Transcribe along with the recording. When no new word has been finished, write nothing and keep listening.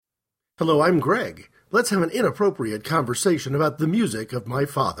Hello, I'm Greg. Let's have an inappropriate conversation about the music of my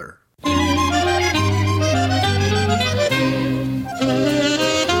father.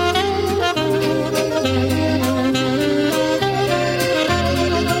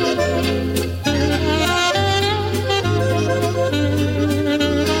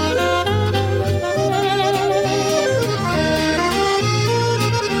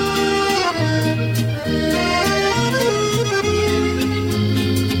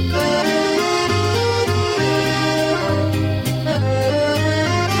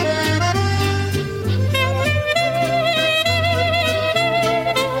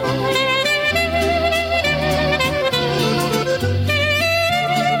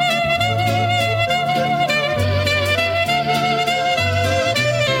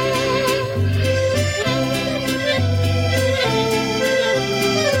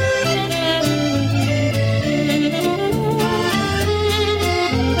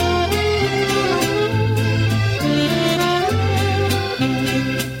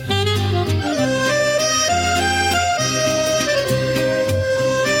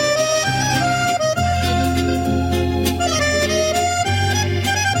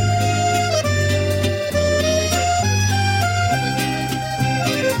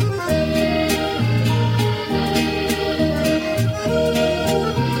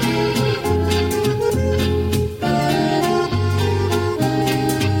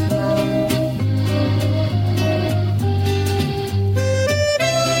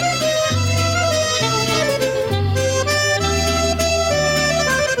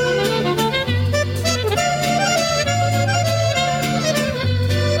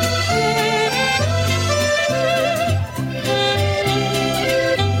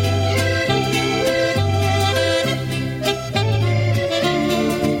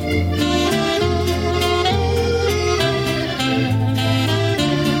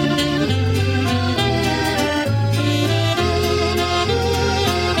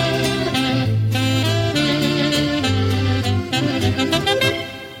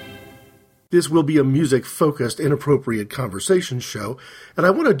 This will be a music-focused, inappropriate conversation show, and I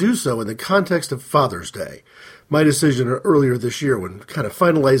want to do so in the context of Father's Day. My decision earlier this year, when kind of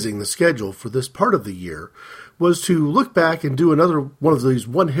finalizing the schedule for this part of the year, was to look back and do another one of these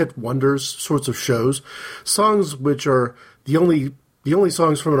one-hit wonders sorts of shows, songs which are the only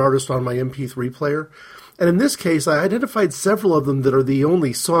songs from an artist on my MP3 player. And in this case, I identified several of them that are the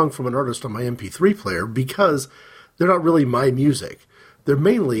only song from an artist on my MP3 player because they're not really my music. They're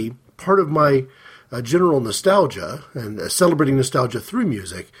mainly part of my general nostalgia and celebrating nostalgia through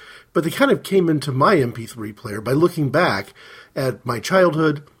music, but they kind of came into my MP3 player by looking back at my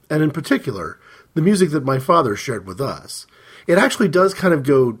childhood and in particular the music that my father shared with us. It actually does kind of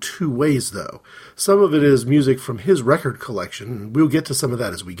go two ways though. Some of it is music from his record collection, and we'll get to some of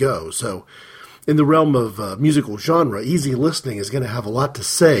that as we go. So in the realm of musical genre, easy listening is going to have a lot to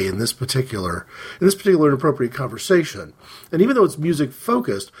say in this particular inappropriate conversation. And even though it's music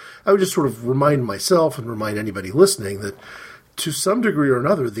focused, I would just sort of remind myself and remind anybody listening that to some degree or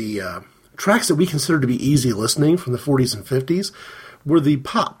another, the tracks that we consider to be easy listening from the 40s and 50s were the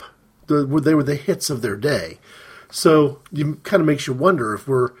pop. They were the hits of their day. So it kind of makes you wonder if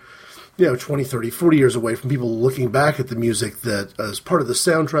we're 20, 30, 40 years away from people looking back at the music that is part of the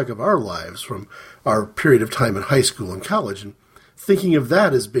soundtrack of our lives from our period of time in high school and college, and thinking of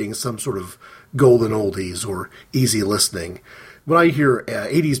that as being some sort of golden oldies or easy listening. When I hear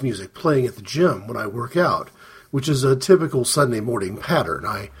 80s music playing at the gym when I work out, which is a typical Sunday morning pattern,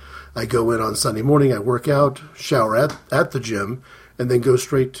 I go in on Sunday morning, I work out, shower at the gym, and then go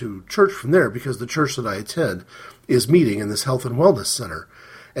straight to church from there because the church that I attend is meeting in this health and wellness center.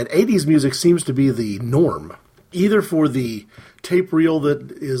 And 80s music seems to be the norm, either for the tape reel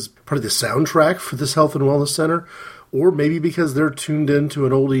that is part of the soundtrack for this health and wellness center, or maybe because they're tuned into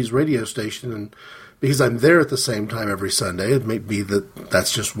an oldies radio station, and because I'm there at the same time every Sunday, it may be that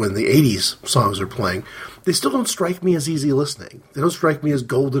that's just when the 80s songs are playing. They still don't strike me as easy listening. They don't strike me as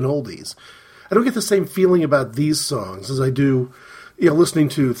golden oldies. I don't get the same feeling about these songs as I do listening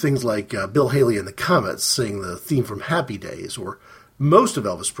to things like Bill Haley and the Comets sing the theme from Happy Days, or most of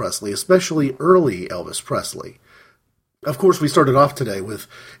Elvis Presley, especially early Elvis Presley. Of course, we started off today with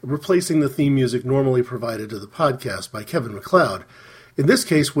replacing the theme music normally provided to the podcast by Kevin MacLeod, in this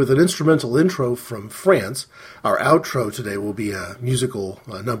case with an instrumental intro from France. Our outro today will be a musical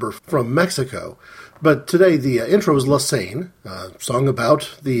number from Mexico. But today the intro is La Seine, a song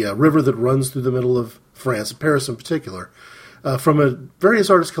about the river that runs through the middle of France, Paris in particular, from a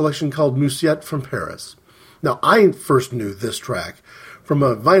various artist collection called Musette from Paris. Now, I first knew this track from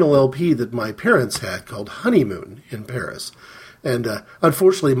a vinyl LP that my parents had called Honeymoon in Paris. And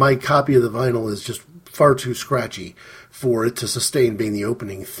unfortunately, my copy of the vinyl is just far too scratchy for it to sustain being the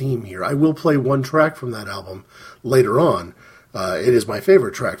opening theme here. I will play one track from that album later on. It is my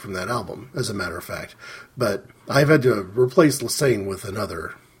favorite track from that album, as a matter of fact. But I've had to replace Lassane with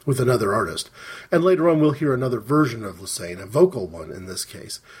another artist. And later on we'll hear another version of Lassane, a vocal one in this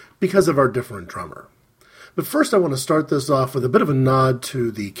case, because of our different drummer. But first I want to start this off with a bit of a nod to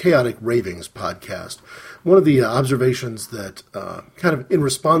the Chaotic Ravings podcast. One of the observations that, kind of in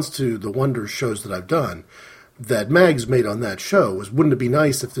response to the Wonders shows that I've done, that Mags made on that show was, wouldn't it be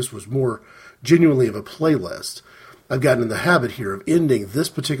nice if this was more genuinely of a playlist? I've gotten in the habit here of ending this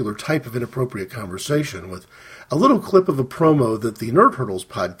particular type of inappropriate conversation with a little clip of a promo that the Nerd Hurdles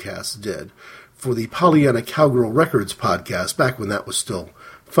podcast did for the Pollyanna Cowgirl Records podcast back when that was still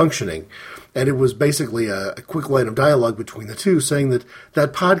functioning. And it was basically a quick line of dialogue between the two saying that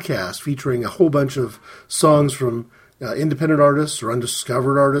that podcast featuring a whole bunch of songs from independent artists or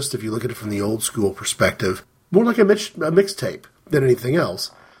undiscovered artists, if you look at it from the old school perspective, more like a mixtape than anything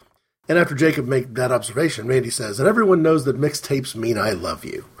else. And after Jacob made that observation, Randy says, and everyone knows that mixtapes mean I love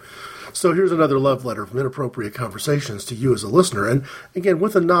you. So here's another love letter from Inappropriate Conversations to you as a listener. And again,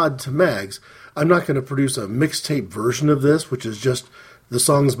 with a nod to Mags, I'm not going to produce a mixtape version of this, which is just the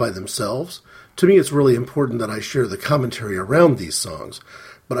songs by themselves. To me, it's really important that I share the commentary around these songs.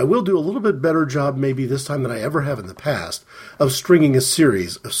 But I will do a little bit better job maybe this time than I ever have in the past of stringing a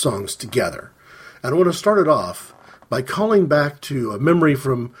series of songs together. And I want to start it off by calling back to a memory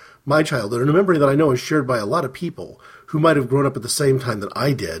from my childhood, and a memory that I know is shared by a lot of people who might have grown up at the same time that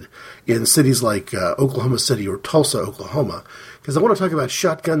I did in cities like Oklahoma City or Tulsa, Oklahoma, because I want to talk about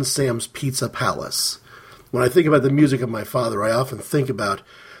Shotgun Sam's Pizza Palace. When I think about the music of my father, I often think about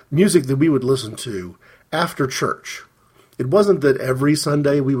music that we would listen to after church. It wasn't that every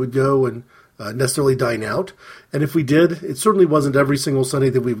Sunday we would go and necessarily dine out, and if we did, it certainly wasn't every single Sunday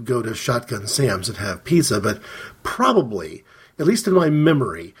that we would go to Shotgun Sam's and have pizza, but probably, at least in my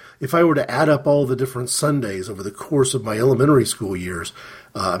memory, if I were to add up all the different Sundays over the course of my elementary school years,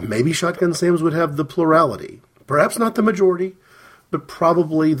 maybe Shotgun Sam's would have the plurality. Perhaps not the majority, but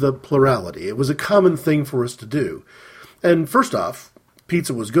probably the plurality. It was a common thing for us to do. And first off,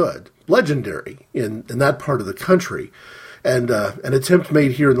 pizza was good, legendary in that part of the country. And an attempt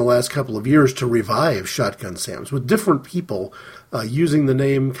made here in the last couple of years to revive Shotgun Sam's with different people using the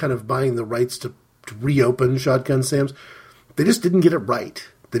name, kind of buying the rights to reopen Shotgun Sam's. They just didn't get it right.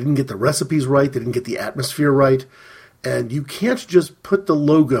 They didn't get the recipes right. They didn't get the atmosphere right. And you can't just put the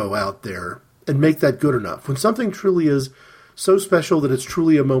logo out there and make that good enough. When something truly is so special that it's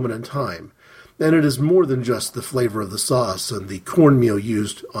truly a moment in time, and it is more than just the flavor of the sauce and the cornmeal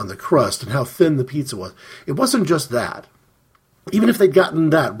used on the crust and how thin the pizza was. It wasn't just that. Even if they'd gotten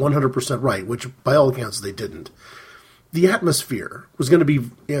that 100% right, which by all accounts they didn't, the atmosphere was going to be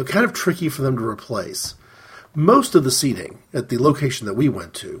kind of tricky for them to replace. Most of the seating at the location that we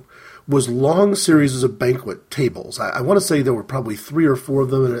went to was long series of banquet tables. I want to say there were probably 3 or 4 of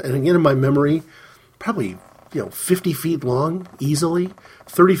them, and again in my memory, probably 50 feet long, easily,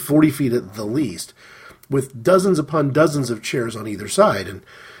 30, 40 feet at the least, with dozens upon dozens of chairs on either side. And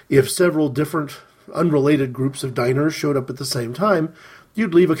if several different unrelated groups of diners showed up at the same time,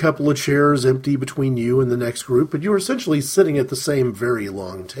 you'd leave a couple of chairs empty between you and the next group, but you were essentially sitting at the same very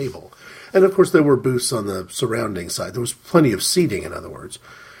long table. And of course there were booths on the surrounding side. There was plenty of seating, in other words.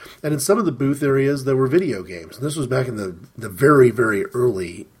 And in some of the booth areas, there were video games. And this was back in the very, very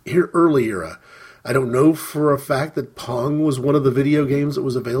early era. I don't know for a fact that Pong was one of the video games that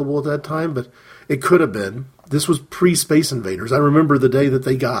was available at that time, but it could have been. This was pre-Space Invaders. I remember the day that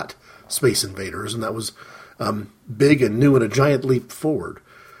they got Space Invaders, and that was big and new and a giant leap forward.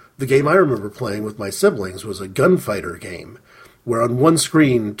 The game I remember playing with my siblings was a gunfighter game, where on one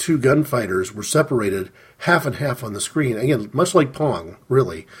screen, 2 gunfighters were separated half and half on the screen. Again, much like Pong,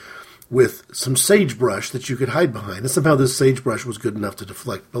 really, with some sagebrush that you could hide behind. And somehow this sagebrush was good enough to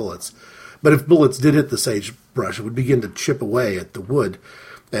deflect bullets. But if bullets did hit the sagebrush, it would begin to chip away at the wood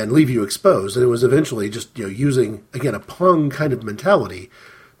and leave you exposed. And it was eventually just using, again, a Pong kind of mentality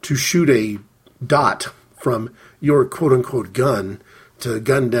to shoot a dot from your quote-unquote gun to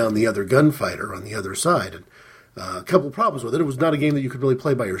gun down the other gunfighter on the other side. And a couple of problems with it. It was not a game that you could really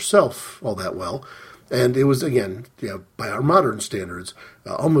play by yourself all that well. And it was, again, by our modern standards,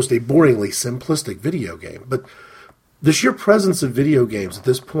 almost a boringly simplistic video game. But the sheer presence of video games at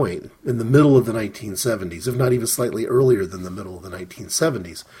this point, in the middle of the 1970s, if not even slightly earlier than the middle of the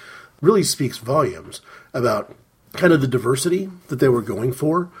 1970s, really speaks volumes about kind of the diversity that they were going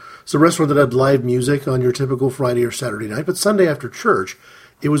for. It's a restaurant that had live music on your typical Friday or Saturday night, but Sunday after church,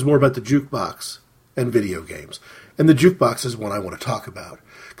 it was more about the jukebox and video games. And the jukebox is one I want to talk about,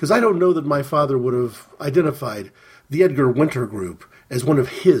 because I don't know that my father would have identified the Edgar Winter Group as one of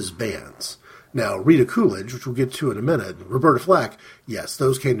his bands. Now, Rita Coolidge, which we'll get to in a minute, Roberta Flack, yes,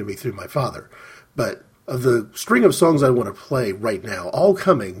 those came to me through my father. But of the string of songs I want to play right now, all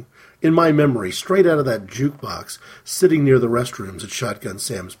coming in my memory straight out of that jukebox sitting near the restrooms at Shotgun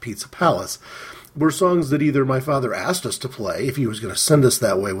Sam's Pizza Palace, were songs that either my father asked us to play, if he was going to send us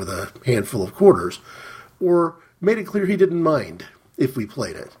that way with a handful of quarters, or made it clear he didn't mind if we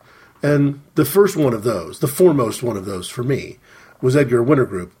played it. And the first one of those, the foremost one of those for me, was Edgar Winter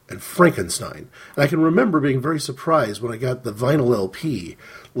Group and Frankenstein. And I can remember being very surprised when I got the vinyl LP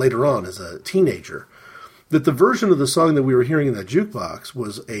later on as a teenager, that the version of the song that we were hearing in that jukebox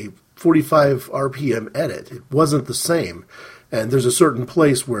was a 45 RPM edit. It wasn't the same. And there's a certain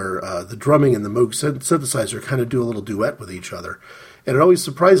place where the drumming and the Moog synthesizer kind of do a little duet with each other. And it always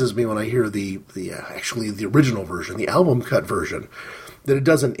surprises me when I hear the original version, the album cut version, that it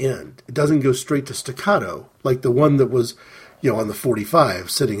doesn't end. It doesn't go straight to staccato like the one that was, on the 45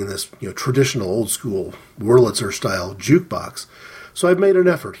 sitting in this, traditional old school Wurlitzer style jukebox. So I've made an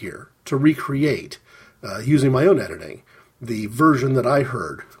effort here to recreate, using my own editing, the version that I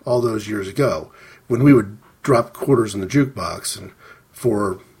heard all those years ago when we would drop quarters in the jukebox and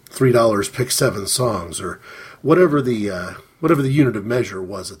for $3 pick 7 songs or whatever the unit of measure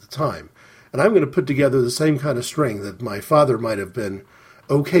was at the time. And I'm going to put together the same kind of string that my father might have been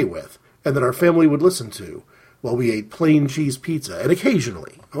okay with and that our family would listen to while we ate plain cheese pizza and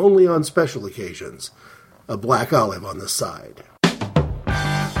occasionally, only on special occasions, a black olive on the side.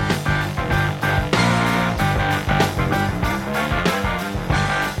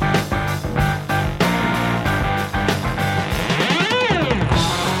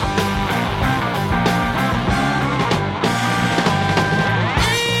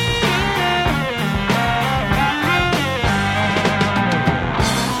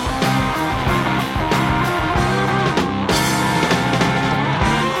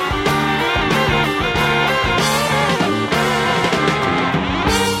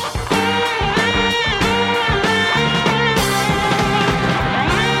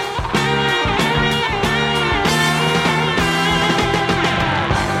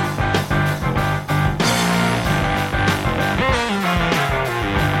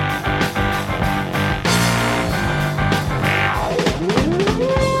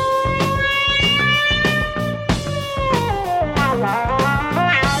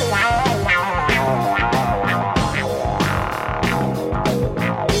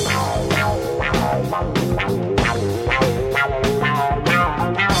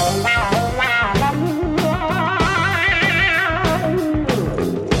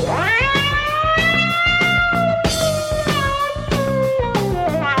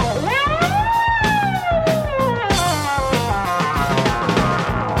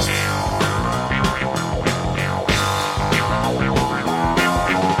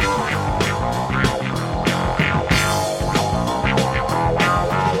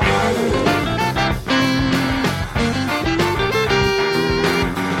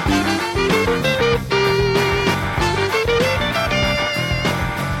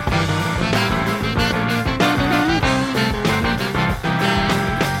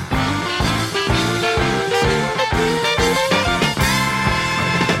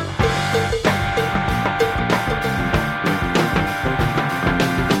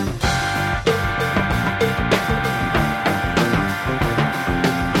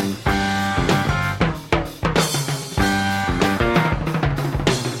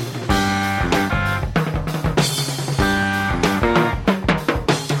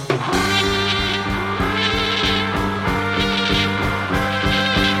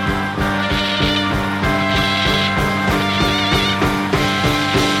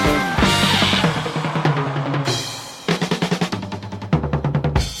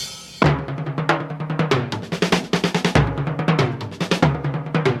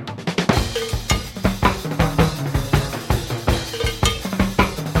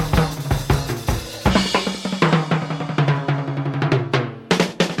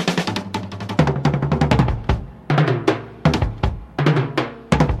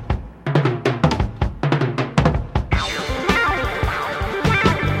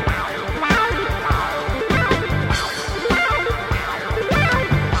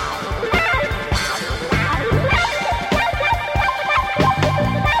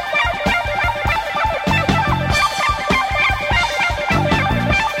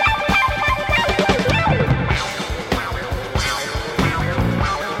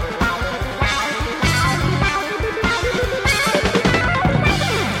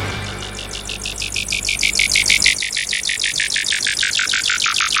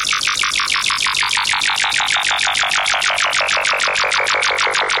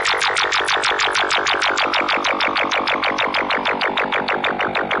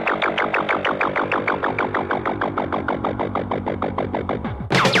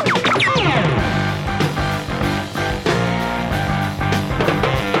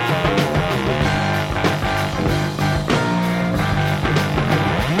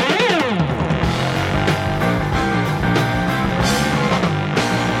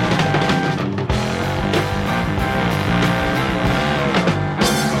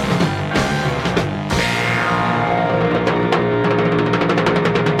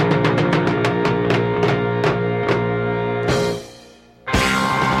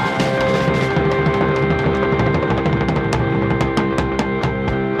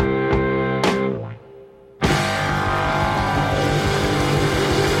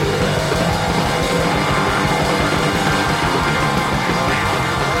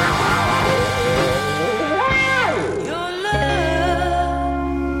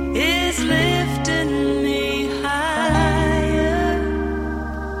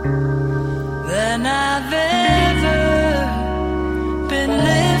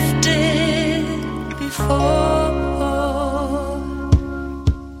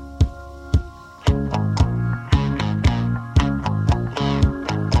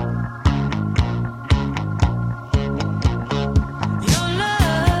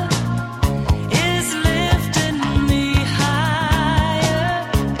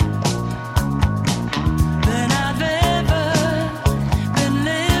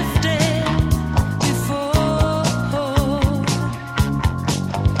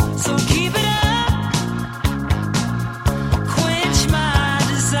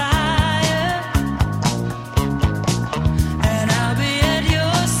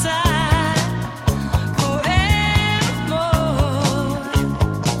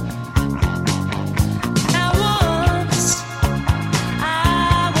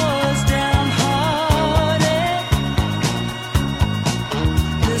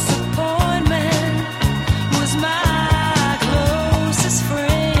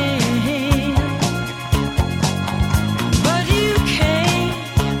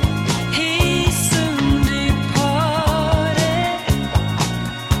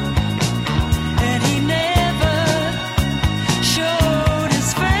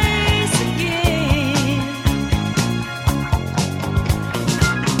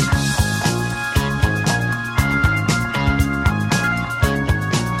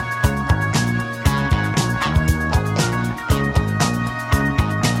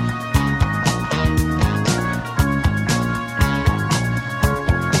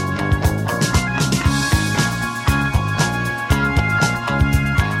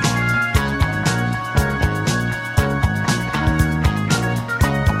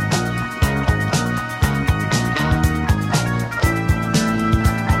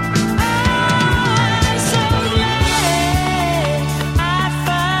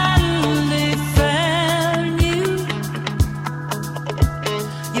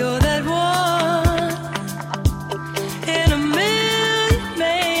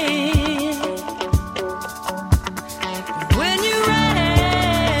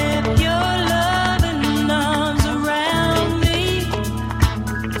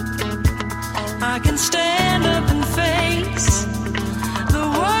 I can stand up and face the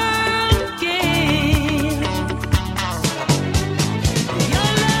world again.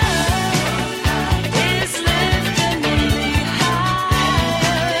 Your love is lifting me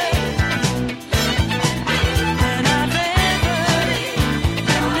higher than I've ever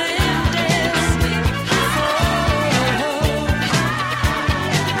lived as before.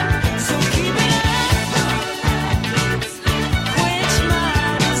 So keep it up, quench my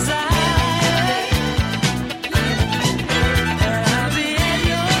desire, and I'll be at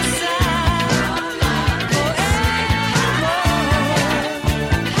your side forevermore.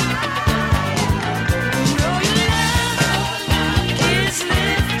 Know your love is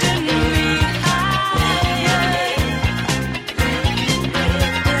lifting me higher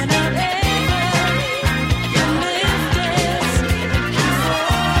than I've ever lived as before.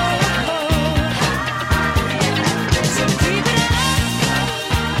 So keep it up,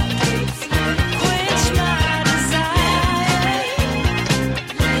 quench my desire,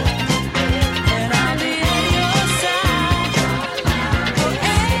 and I'll be at your side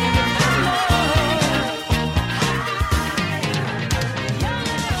forevermore.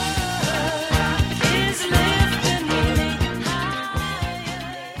 Is lifting me higher.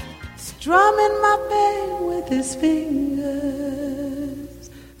 Strumming my pain with his fingers,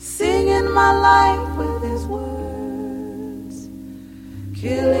 singing my life with his words,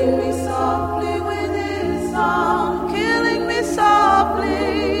 killing me softly with his song, killing me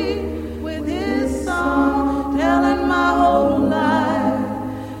softly with his song, telling my whole life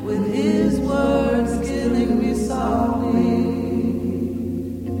with his words, killing me softly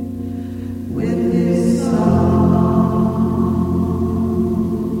with his song.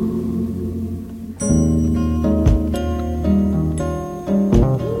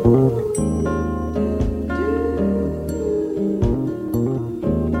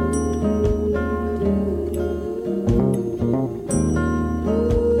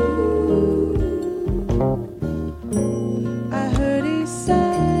 I heard he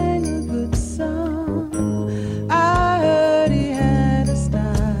sang a good song. I heard he had a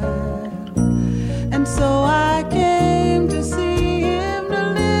style. And so I came to see him, to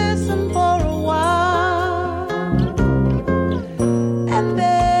listen for a while. And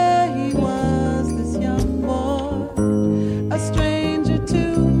there he was, this young boy, a stranger to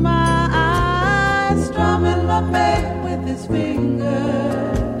my eyes, strumming my pain with his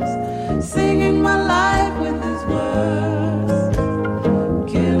fingers, singing my life with his words,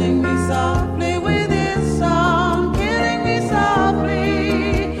 killing me softly with his song, killing me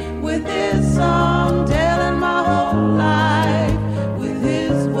softly with his song, telling my whole life with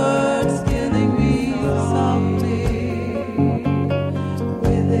his words, killing me softly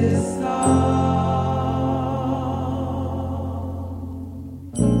with his song.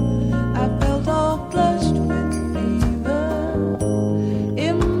 I felt all flushed with fever,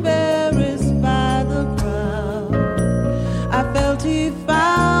 embarrassed by the crowd.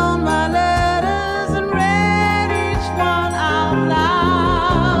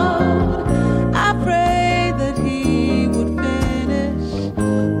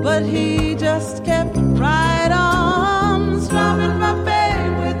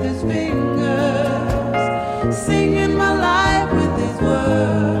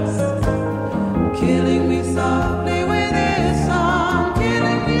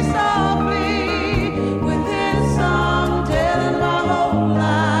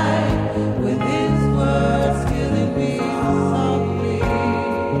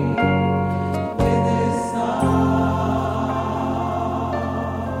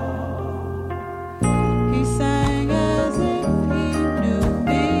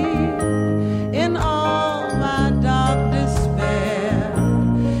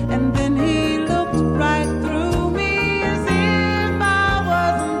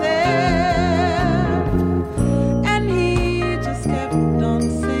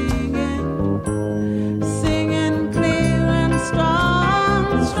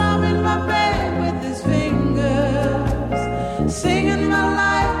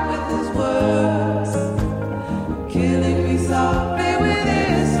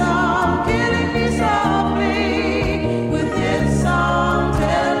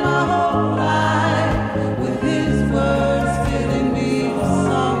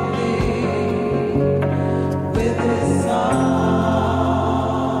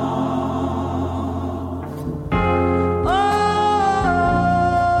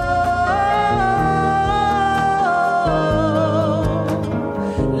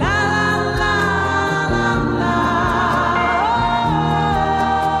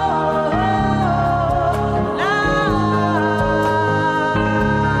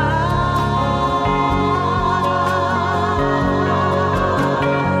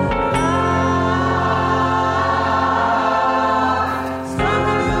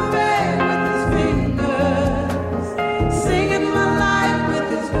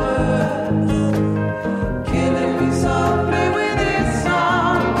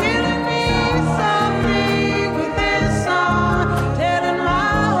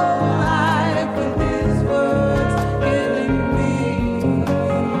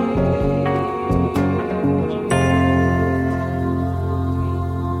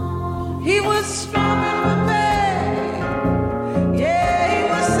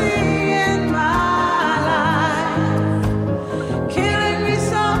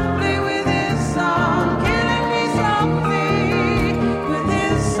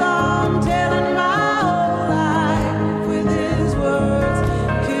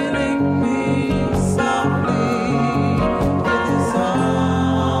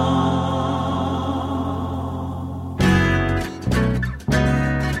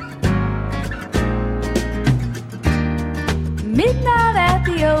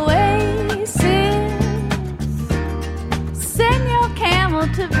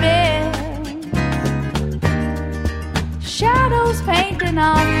 to bed. Shadows painting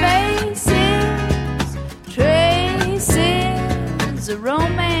our faces, traces of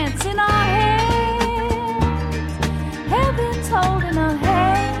romance in our hands. Heaven's holding a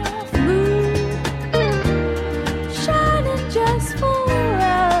half moon, shining just for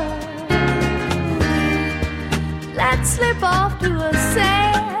us. Let's slip off to a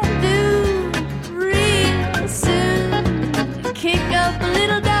sand dune real soon. Kick up a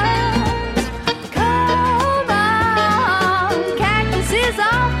little dust. Come on, cactus is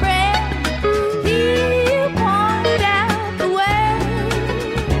our friend. He'll point out the way.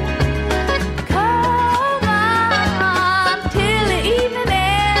 Come on, till the evening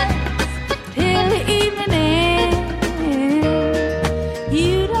ends. Till the evening ends.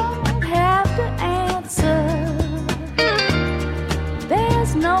 You don't have to answer.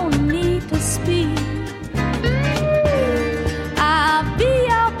 There's no need to speak. I'll be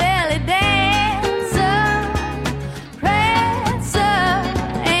your belly dancer, prancer,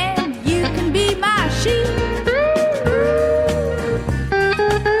 and you can be my sheep.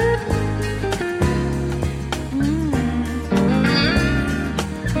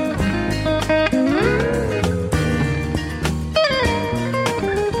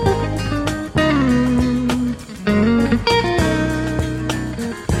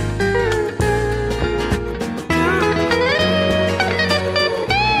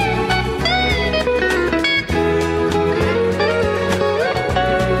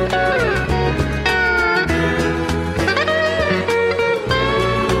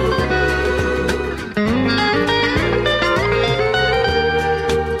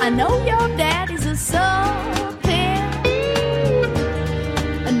 I know your daddy's a soul pimp,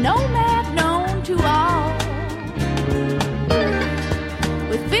 a nomad known to all,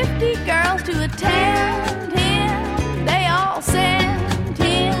 with 50 girls to attend him. They all send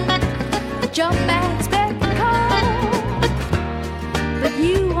him a jump back spectacle, but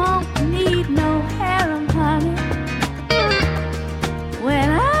you won't need no harem, honey, when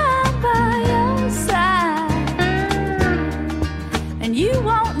I'm by your side. And you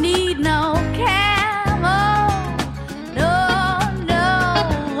won't need no camel, no, no,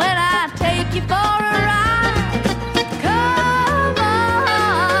 when I take you for a ride. Come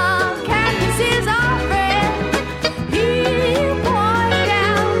on, cactus is our friend. He'll point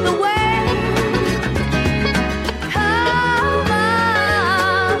out the way. Come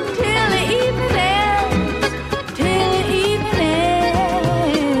on, till the evening ends, till the evening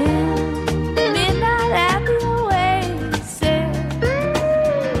ends. Midnight at the oasis.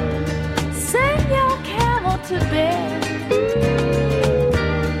 Send your camel to bed.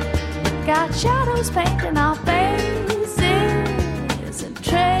 Got shadows painting our faces and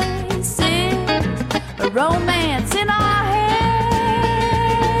traces of romance in our heads.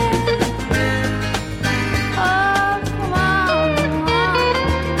 Oh, come on, come on.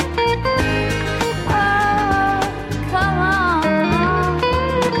 Oh, come on.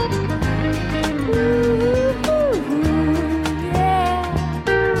 Ooh, yeah.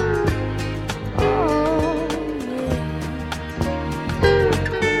 Oh, yeah.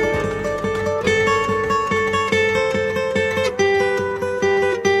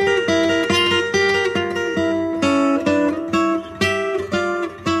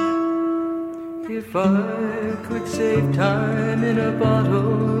 If I could save time in a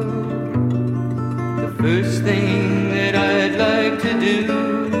bottle, the first thing that I'd like to do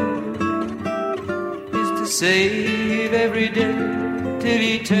is to save every day till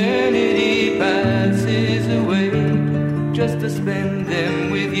eternity passes away, just to spend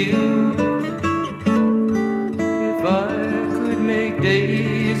them with you. If I could make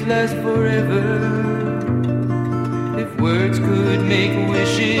days last forever, if words could make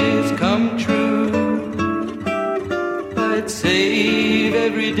wishes come true, I'd save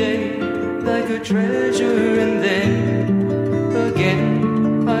every day like a treasure, and then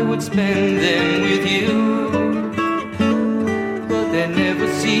again I would spend them with you. But there never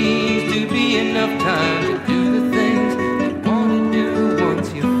seems to be enough time to do the things you want to do once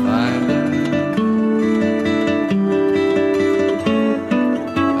you find them.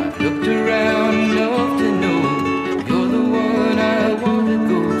 I've looked around enough to know you're the one I want to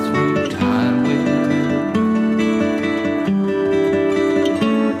go through time with.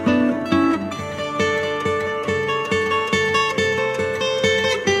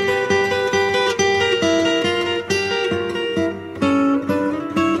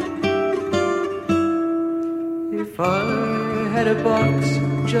 If I had a box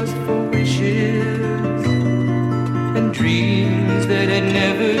just for wishes and dreams that had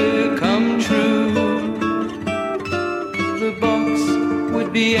never come true, the box would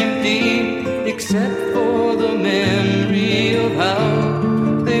would be empty except for the memory of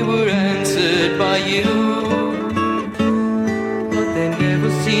how they were answered by you. But there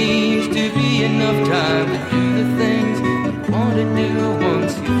never seems to be enough time to do the things you want to do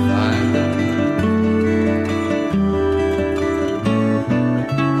once you find them.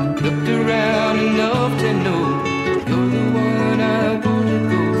 I've looked around enough to know you're the one I want to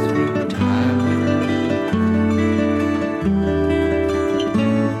go through time with.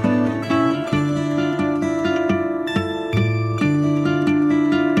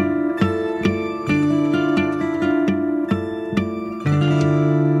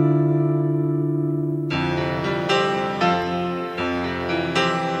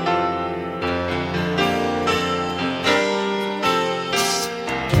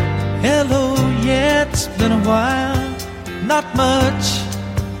 Hello, yeah, it's been a while. Not much.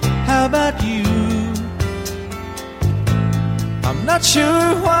 How about you? I'm not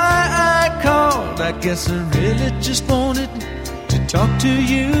sure why I called. I guess I really just wanted to talk to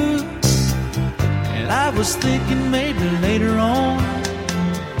you. And I was thinking maybe later on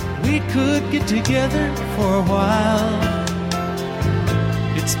we could get together for a while.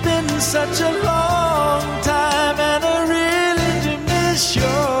 It's been such a long time and I really do miss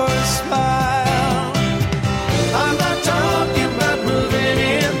your smile. I'm not talking about moving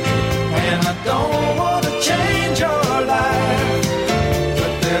in, and I don't want to change your life.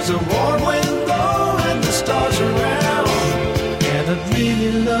 But there's a warm wind blowing the stars around, and I'd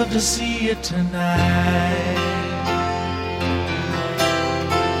really love to see you tonight.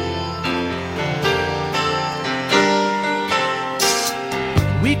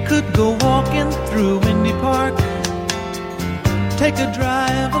 We could go walking through Windy Park, take a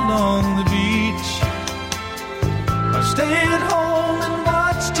drive along the beach, or stay at home and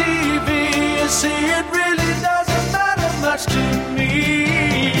watch TV. You see, it really doesn't matter much to me.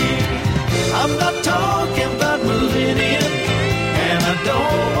 I'm not talking about moving in, and I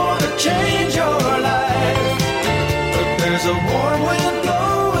don't want to change your life. But there's a warm wind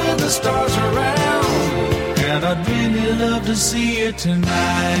blowing the stars around, and I'd really love to see you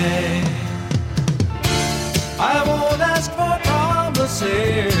tonight. I won't ask for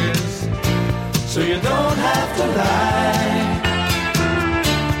promises, so you don't have to lie.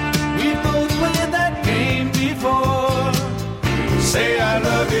 We both played that game before. Say I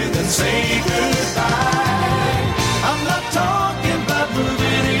love you, then say goodbye. I'm not talking about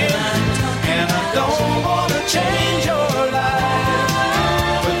moving in, and I don't want to change your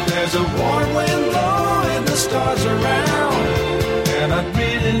life. But there's a warm wind blowing the stars around, and I'd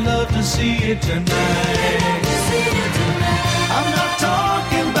really love to see you tonight. I'm not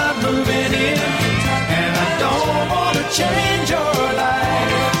talking about moving in, and I don't want to change your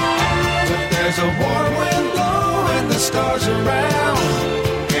life. But there's a warm wind blowing the stars around,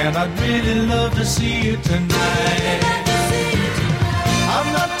 and I'd really love to see you tonight. I'm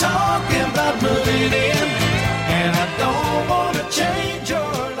not talking about moving in, and I don't want to change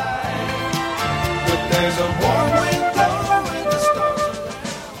your life. But there's a warm wind blowing the stars around.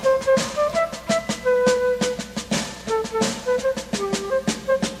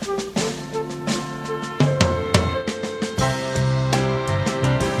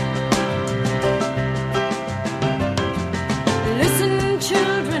 Listen,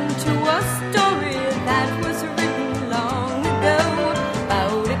 children, to a story that was written long ago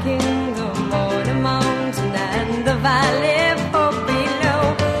about a kingdom on a mountain and the valley far below.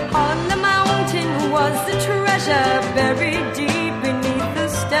 On the mountain was the treasure buried deep beneath the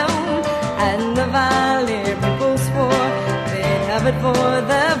stone, and the valley people swore they'd have it for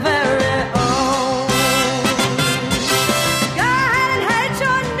their very own. Go ahead and hate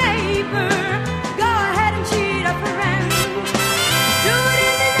your neighbor. Go ahead and cheat a friend. Do it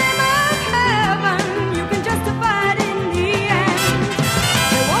in the name of heaven. You can justify it in the end.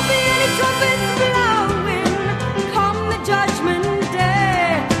 There won't be any trumpets blowing come the judgment day,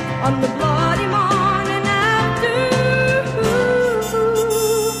 on the bloody morning after.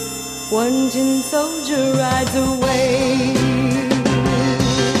 One tin soldier rides away.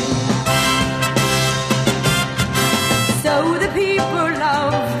 So the people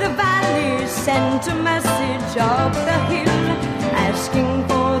of the valley sent a message up the hill, asking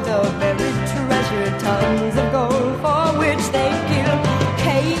for the buried treasure, tons of gold for which they kill.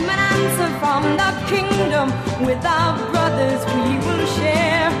 Came an answer from the kingdom, with our brothers we will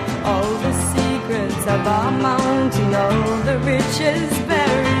share all the secrets of our mountain, all the riches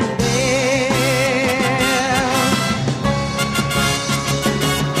buried there.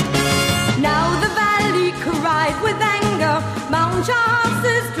 Now the valley cried with anger, mount your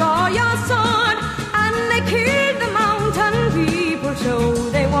horses, draw your sword, and they killed the mountain people, showed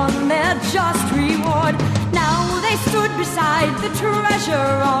beside the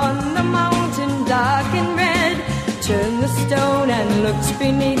treasure on the mountain, dark and red. Turned the stone and looked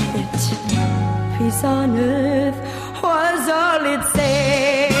beneath it. Peace on earth was all it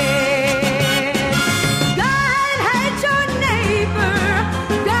said. Go ahead and hate your neighbor.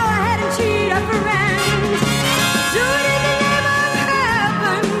 Go ahead and cheat a friend. Do it in the name of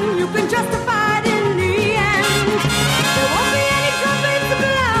heaven. You can justify it in the end. There won't be any trumpets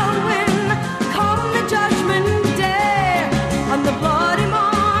blowing come the judgment day on the bloody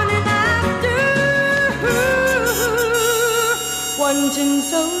morning after. One tin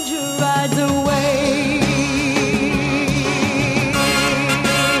soldier rides away.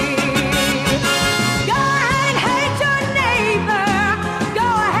 Go ahead and hate your neighbor. Go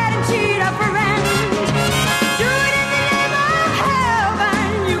ahead and cheat a friend. Do it in the name of heaven.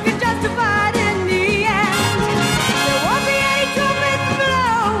 You can justify it in the end. There won't be any trumpets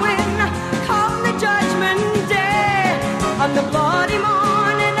blowing come the judgment day on the bloody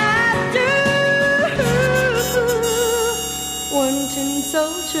morning after. One tin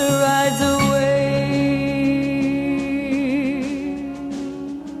soldier rides away.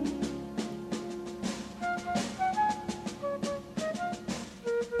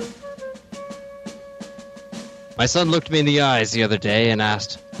 My son looked me in the eyes the other day and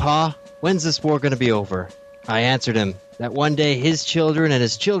asked, "Pa, when's this war going to be over?" I answered him that one day his children and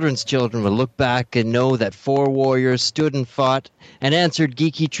his children's children would look back and know that 4 warriors stood and fought and answered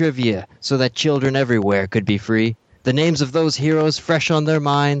geeky trivia so that children everywhere could be free. The names of those heroes fresh on their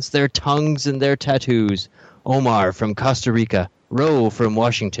minds, their tongues and their tattoos. Omar from Costa Rica, Roe from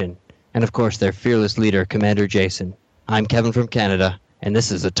Washington, and of course their fearless leader, Commander Jason. I'm Kevin from Canada, and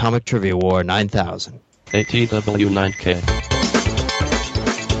this is Atomic Trivia War 9000. ATW9K.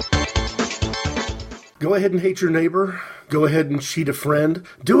 Go ahead and hate your neighbor. Go ahead and cheat a friend.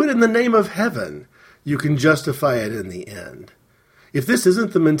 Do it in the name of heaven. You can justify it in the end. If this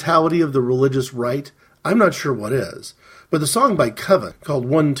isn't the mentality of the religious right, I'm not sure what is. But the song by Coven, called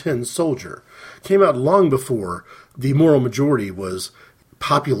One Tin Soldier, came out long before the moral majority was a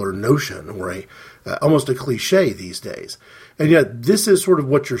popular notion, or almost a cliche these days. And yet, this is sort of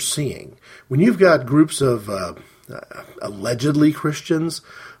what you're seeing. When you've got groups of allegedly Christians,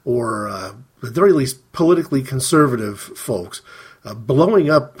 or at the very least politically conservative folks, blowing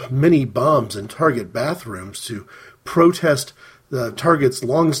up many bombs in Target bathrooms to protest Target's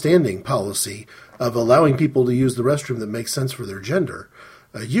long-standing policy of allowing people to use the restroom that makes sense for their gender,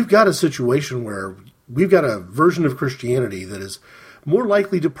 you've got a situation where we've got a version of Christianity that is more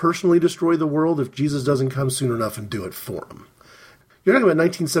likely to personally destroy the world if Jesus doesn't come soon enough and do it for him. You're talking about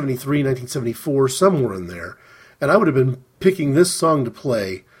 1973, 1974, somewhere in there, and I would have been picking this song to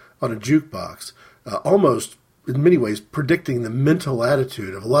play on a jukebox, almost, in many ways, predicting the mental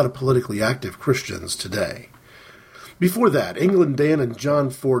attitude of a lot of politically active Christians today. Before that, England Dan and John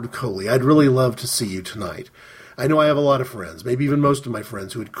Ford Coley, I'd really love to see you tonight. I know I have a lot of friends, maybe even most of my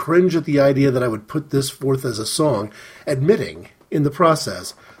friends, who would cringe at the idea that I would put this forth as a song, admitting in the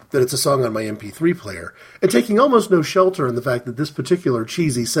process that it's a song on my MP3 player, and taking almost no shelter in the fact that this particular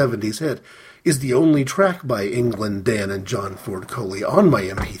cheesy 70s hit is the only track by England Dan and John Ford Coley on my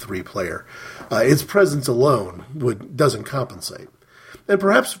MP3 player. Its presence alone doesn't compensate. And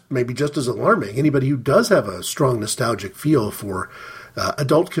perhaps, maybe just as alarming, anybody who does have a strong nostalgic feel for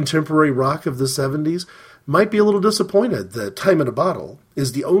adult contemporary rock of the 70s might be a little disappointed that Time in a Bottle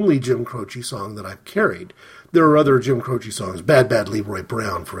is the only Jim Croce song that I've carried. There are other Jim Croce songs, Bad Bad Leroy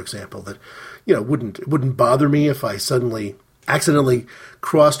Brown, for example, that wouldn't bother me if I suddenly accidentally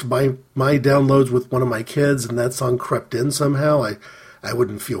crossed my downloads with one of my kids and that song crept in somehow. I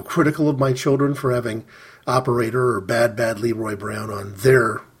wouldn't feel critical of my children for having Operator or Bad Bad Leroy Brown on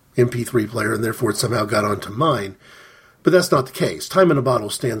their MP3 player, and therefore it somehow got onto mine. But that's not the case. Time in a Bottle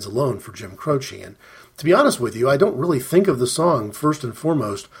stands alone for Jim Croce, and to be honest with you, I don't really think of the song, first and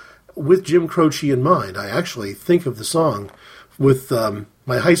foremost, with Jim Croce in mind. I actually think of the song with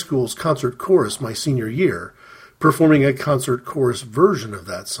my high school's concert chorus my senior year, performing a concert chorus version of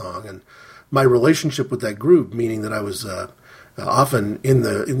that song, and my relationship with that group, meaning that I was often in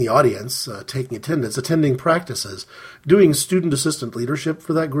the audience, taking attendance, attending practices, doing student assistant leadership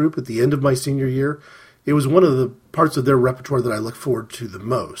for that group at the end of my senior year. It was one of the parts of their repertoire that I look forward to the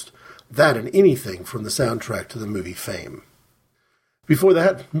most. That and anything from the soundtrack to the movie Fame. Before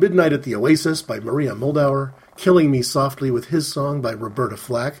that, Midnight at the Oasis by Maria Muldaur, Killing Me Softly with His Song by Roberta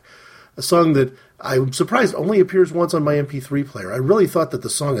Flack, a song that I'm surprised only appears once on my MP3 player. I really thought that the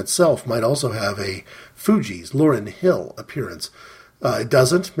song itself might also have a Fugees, Lauryn Hill appearance. It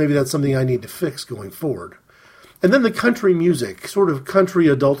doesn't. Maybe that's something I need to fix going forward. And then the country music, sort of country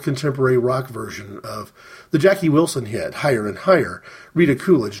adult contemporary rock version of the Jackie Wilson hit, Higher and Higher, Rita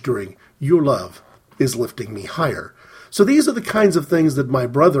Coolidge during Your Love is Lifting Me Higher. So these are the kinds of things that my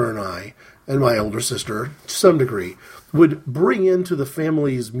brother and I, and my older sister, to some degree, would bring into the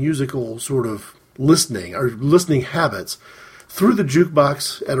family's musical sort of listening, or listening habits, through the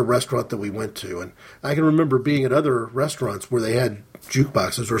jukebox at a restaurant that we went to. And I can remember being at other restaurants where they had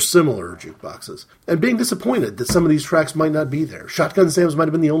jukeboxes or similar jukeboxes, and being disappointed that some of these tracks might not be there. Shotgun Sam's might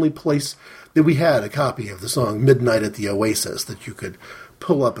have been the only place that we had a copy of the song Midnight at the Oasis that you could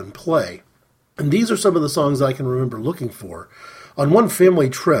pull up and play. And these are some of the songs I can remember looking for. On one family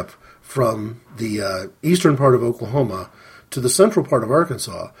trip from the eastern part of Oklahoma to the central part of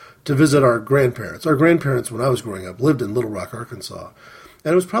Arkansas to visit our grandparents. Our grandparents, when I was growing up, lived in Little Rock, Arkansas.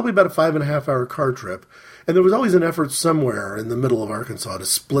 And it was probably about a 5.5-hour car trip. And there was always an effort somewhere in the middle of Arkansas to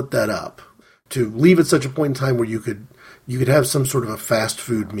split that up, to leave at such a point in time where you could have some sort of a fast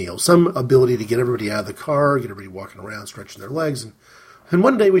food meal, some ability to get everybody out of the car, get everybody walking around, stretching their legs. And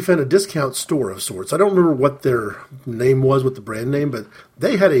one day we found a discount store of sorts. I don't remember what their name was, what the brand name, but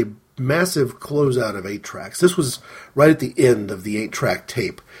they had a massive closeout of 8 tracks. This was right at the end of the 8-track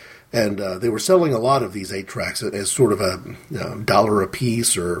tape. And they were selling a lot of these 8 tracks as sort of a $1 a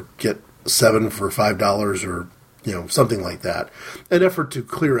piece, or get 7 for $5, or something like that. An effort to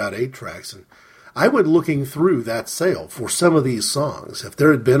clear out 8 tracks. And I went looking through that sale for some of these songs. If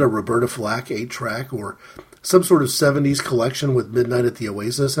there had been a Roberta Flack 8-track or some sort of 70s collection with Midnight at the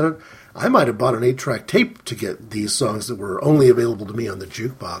Oasis in it, I might have bought an 8-track tape to get these songs that were only available to me on the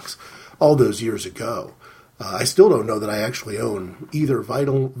jukebox all those years ago. I still don't know that I actually own either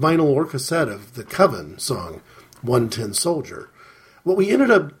vinyl or cassette of the Coven song, One Tin Soldier. What we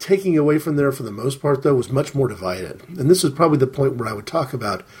ended up taking away from there for the most part, though, was much more divided. And this is probably the point where I would talk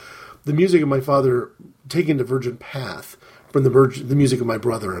about the music of my father taking a divergent path from the music of my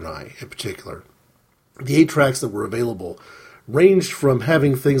brother and I in particular. The 8 tracks that were available ranged from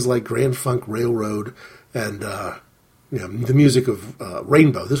having things like Grand Funk Railroad and the music of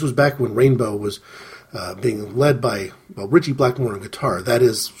Rainbow. This was back when Rainbow was being led by Richie Blackmore on guitar. That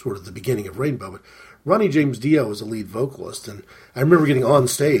is sort of the beginning of Rainbow. But Ronnie James Dio was a lead vocalist, and I remember getting On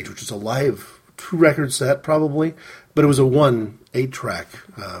Stage, which is a live 2-record set probably, but it was a 8-track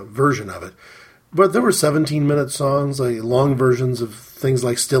version of it. But there were 17-minute songs, like long versions of things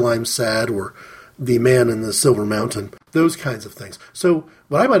like Still I'm Sad or The Man in the Silver Mountain, those kinds of things. So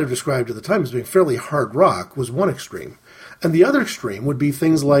what I might have described at the time as being fairly hard rock was one extreme. And the other extreme would be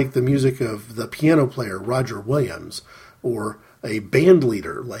things like the music of the piano player Roger Williams, or a band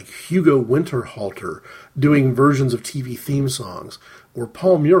leader like Hugo Winterhalter doing versions of TV theme songs, or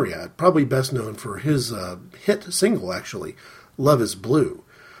Paul Muriat, probably best known for his hit single, actually, Love is Blue.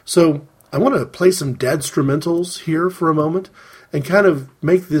 So I want to play some Dadstrumentals here for a moment and kind of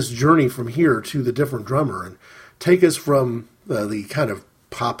make this journey from here to the different drummer and take us from the kind of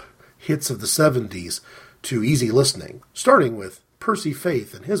pop hits of the 70s to easy listening, starting with Percy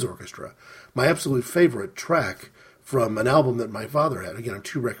Faith and his orchestra, my absolute favorite track from an album that my father had, again, a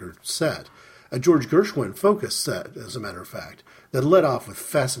 2-record set, a George Gershwin focus set, as a matter of fact, that led off with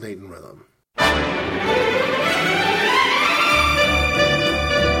fascinating rhythm.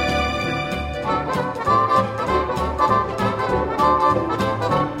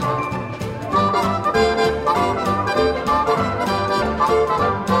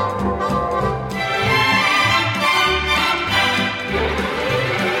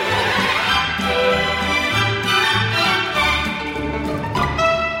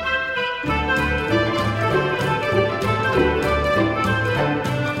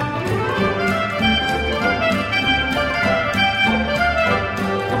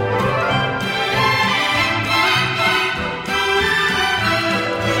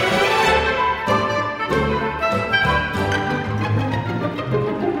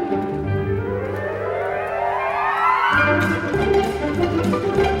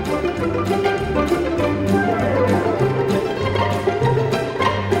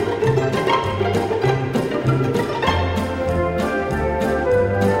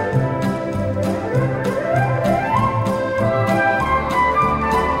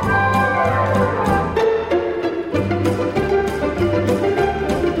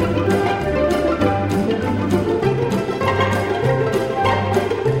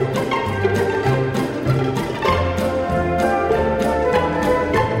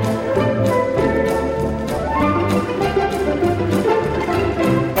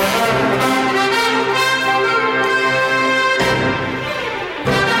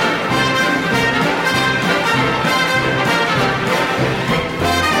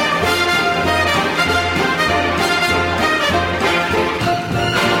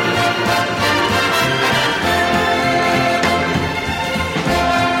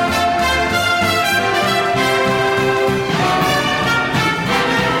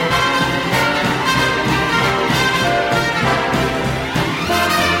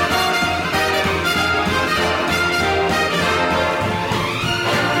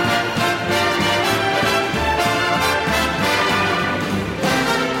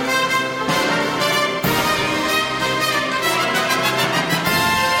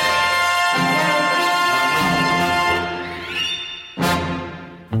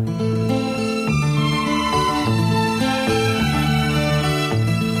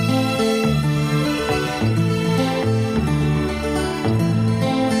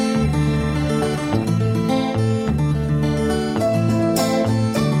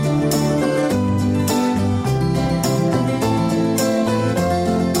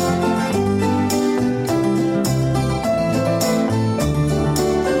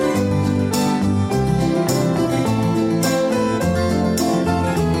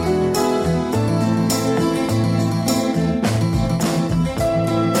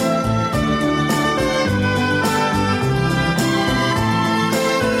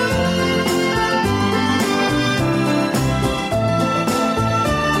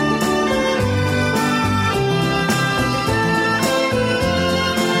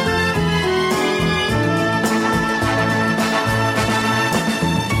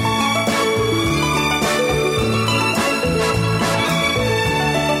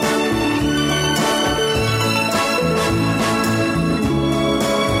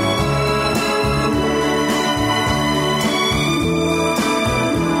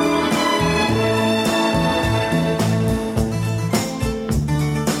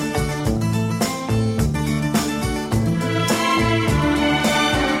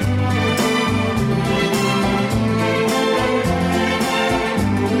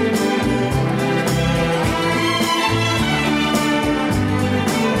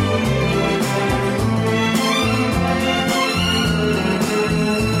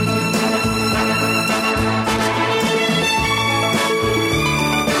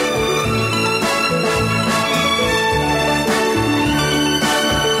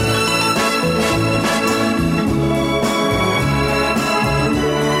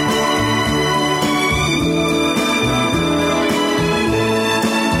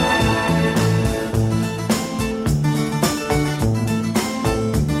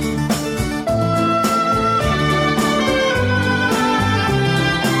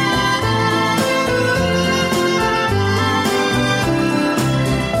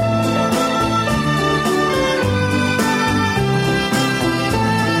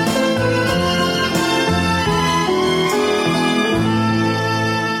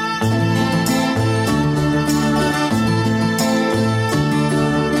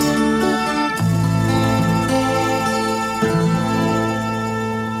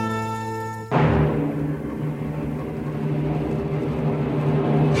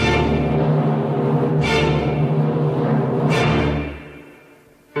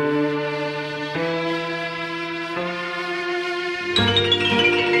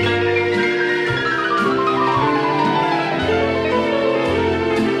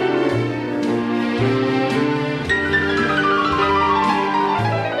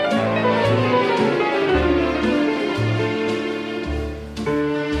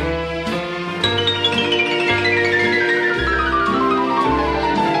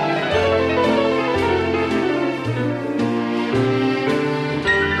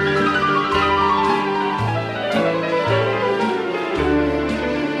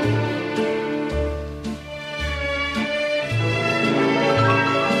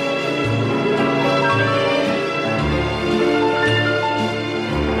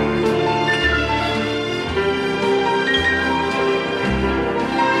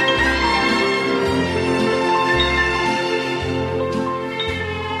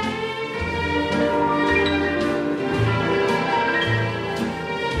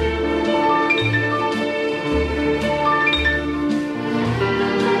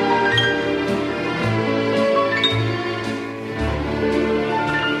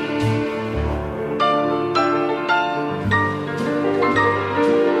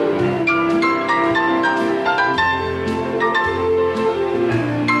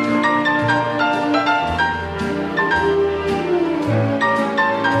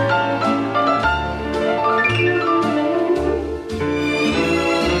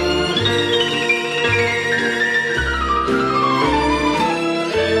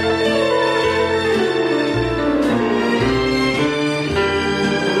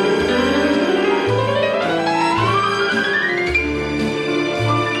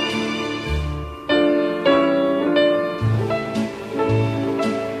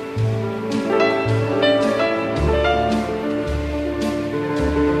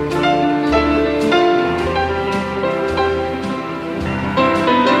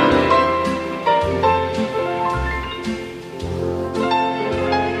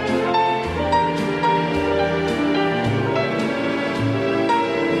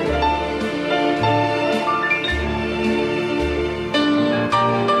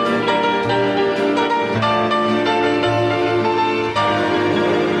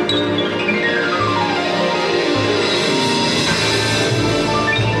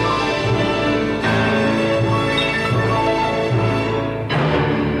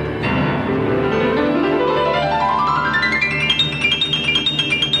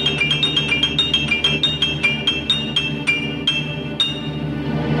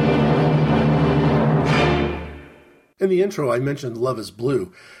 the intro, I mentioned Love is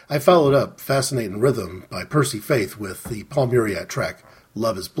Blue. I followed up Fascinating Rhythm by Percy Faith with the Paul Muriat track,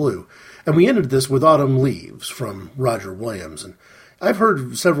 Love is Blue. And we ended this with Autumn Leaves from Roger Williams. And I've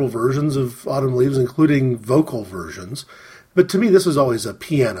heard several versions of Autumn Leaves, including vocal versions. But to me, this is always a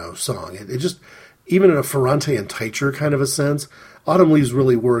piano song. It just, even in a Ferrante and Teicher kind of a sense, Autumn Leaves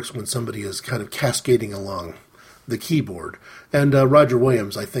really works when somebody is kind of cascading along the keyboard. And Roger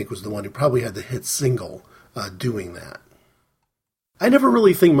Williams, I think, was the one who probably had the hit single doing that. I never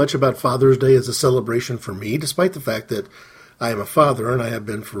really think much about Father's Day as a celebration for me, despite the fact that I am a father and I have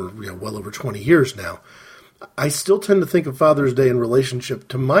been for well over 20 years now. I still tend to think of Father's Day in relationship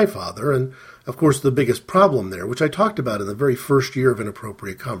to my father, and of course the biggest problem there, which I talked about in the very first year of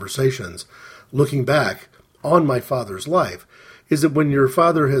Inappropriate Conversations, looking back on my father's life, is that when your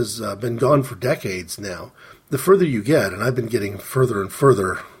father has been gone for decades now, the further you get, and I've been getting further and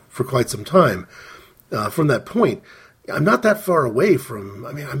further for quite some time, from that point, I'm not that far away from,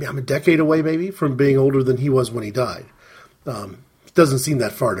 I'm a decade away maybe from being older than he was when he died. It doesn't seem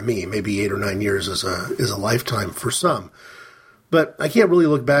that far to me. Maybe 8 or 9 years is a lifetime for some. But I can't really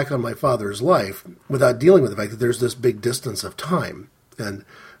look back on my father's life without dealing with the fact that there's this big distance of time. And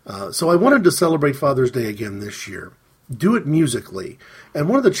so I wanted to celebrate Father's Day again this year, do it musically. And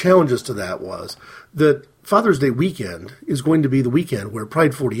one of the challenges to that was that Father's Day weekend is going to be the weekend where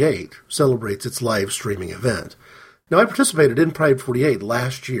Pride 48 celebrates its live streaming event. Now, I participated in Pride 48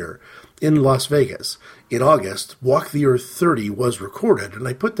 last year in Las Vegas. In August, Walk the Earth 30 was recorded, and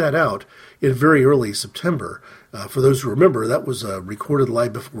I put that out in very early September. For those who remember, that was recorded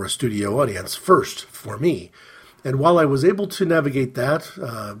live before a studio audience, first for me. And while I was able to navigate that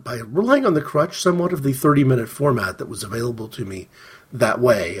by relying on the crutch somewhat of the 30-minute format that was available to me that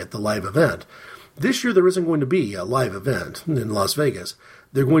way at the live event, this year there isn't going to be a live event in Las Vegas.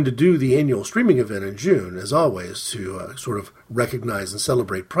 They're going to do the annual streaming event in June, as always, to sort of recognize and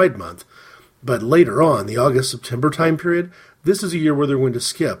celebrate Pride Month. But later on, the August-September time period, this is a year where they're going to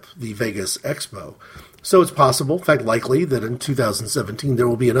skip the Vegas Expo. So it's possible, in fact likely, that in 2017 there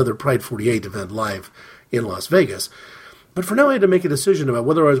will be another Pride 48 event live in Las Vegas. But for now I had to make a decision about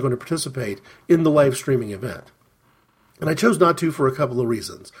whether I was going to participate in the live streaming event. And I chose not to for a couple of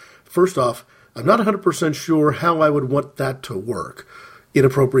reasons. First off, I'm not 100% sure how I would want that to work.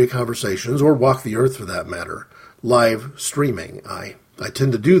 Inappropriate Conversations, or Walk the Earth for that matter, live streaming. I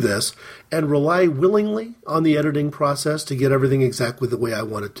tend to do this and rely willingly on the editing process to get everything exactly the way I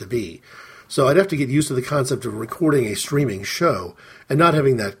want it to be. So I'd have to get used to the concept of recording a streaming show and not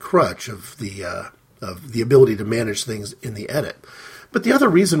having that crutch of the ability to manage things in the edit. But the other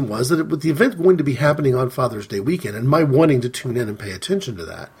reason was that with the event going to be happening on Father's Day weekend and my wanting to tune in and pay attention to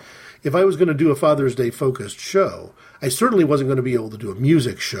that, if I was going to do a Father's Day focused show, I certainly wasn't going to be able to do a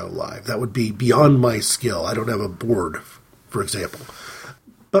music show live. That would be beyond my skill. I don't have a board, for example.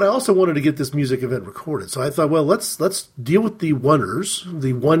 But I also wanted to get this music event recorded. So I thought, well, let's deal with the wonders,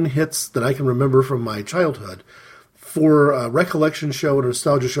 the one hits that I can remember from my childhood for a recollection show and a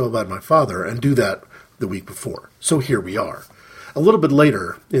nostalgia show about my father, and do that the week before. So here we are. A little bit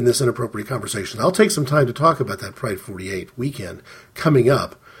later in this Inappropriate Conversation, I'll take some time to talk about that Pride 48 weekend coming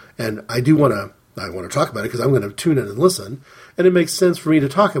up. And I want to talk about it because I'm going to tune in and listen. And it makes sense for me to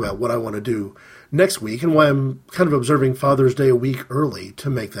talk about what I want to do next week and why I'm kind of observing Father's Day a week early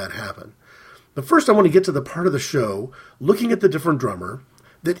to make that happen. But first I want to get to the part of the show looking at the different drummer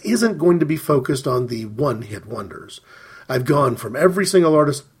that isn't going to be focused on the one-hit wonders. I've gone from every single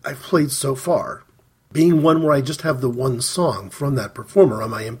artist I've played so far being one where I just have the one song from that performer on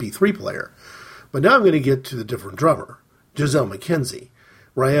my MP3 player. But now I'm going to get to the different drummer, Giselle McKenzie,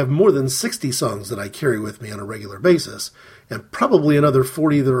 where I have more than 60 songs that I carry with me on a regular basis, and probably another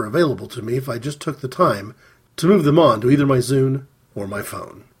 40 that are available to me if I just took the time to move them on to either my Zune or my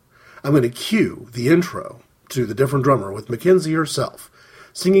phone. I'm going to cue the intro to The Different Drummer with McKenzie herself,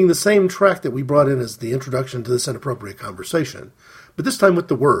 singing the same track that we brought in as the introduction to this Inappropriate Conversation, but this time with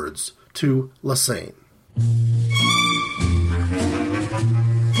the words to La Seine.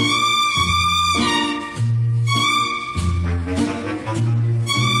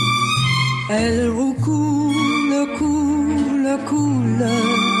 Elle roucoule, coule, coule,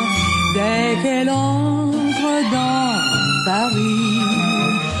 dès qu'elle entre dans Paris.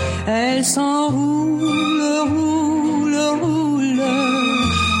 Elle s'enroule, roule, roule,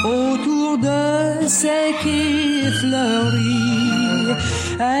 autour de ses quais fleuris.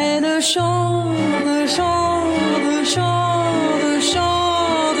 Elle chante, chante, chante,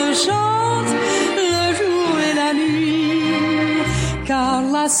 chante, chante, le jour et la nuit, car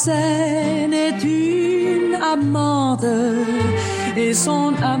la Seine est une amante et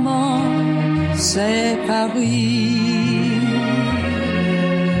son amant c'est Paris.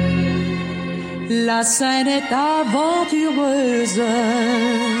 La scène est aventureuse,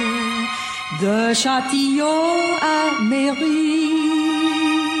 de Châtillon à Mairie,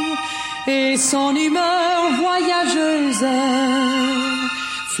 et son humeur voyageuse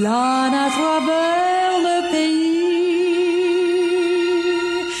flâne à travers le pays.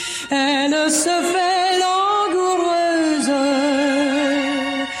 Elle se fait langoureuse,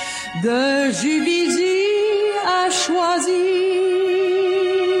 de Juvisy à Choisy,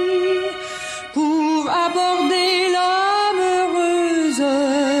 pour aborder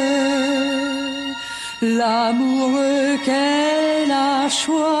l'amoureux qu'elle a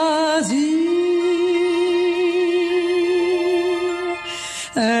choisi.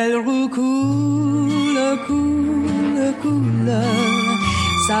 Elle roucoule, coule,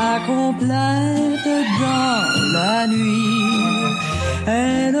 sa complainte dans la nuit.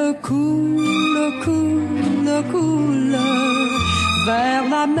 Elle coule, vers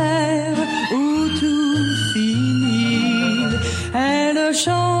la mer où tout finit. Elle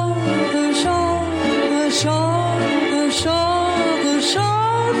chante, le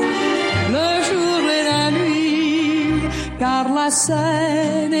jour et la nuit, car la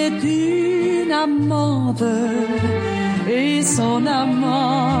Seine est une amante, et son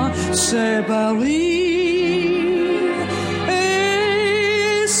amant c'est Paris,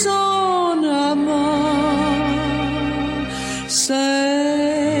 et son amant c'est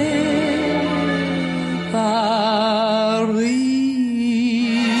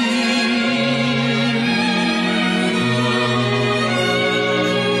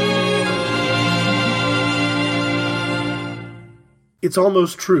It's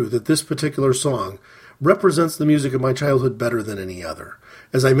almost true that this particular song represents the music of my childhood better than any other.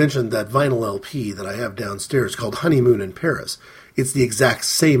 As I mentioned, that vinyl LP that I have downstairs called Honeymoon in Paris, it's the exact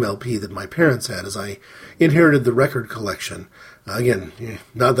same LP that my parents had as I inherited the record collection. Again,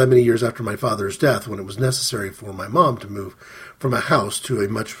 not that many years after my father's death, when it was necessary for my mom to move from a house to a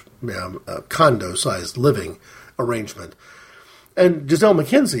much condo-sized living arrangement. And Giselle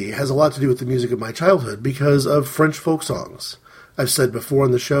McKenzie has a lot to do with the music of my childhood because of French folk songs. I've said before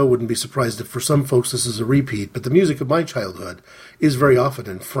on the show, wouldn't be surprised if for some folks this is a repeat, but the music of my childhood is very often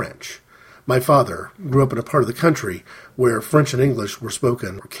in French. My father grew up in a part of the country where French and English were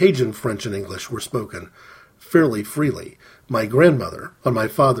spoken, or Cajun French and English were spoken fairly freely. My grandmother, on my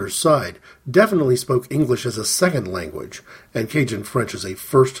father's side, definitely spoke English as a second language, and Cajun French as a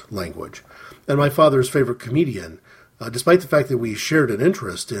first language. And my father's favorite comedian, despite the fact that we shared an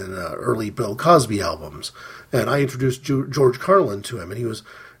interest in early Bill Cosby albums, and I introduced George Carlin to him, and he was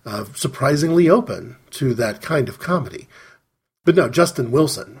surprisingly open to that kind of comedy. But no, Justin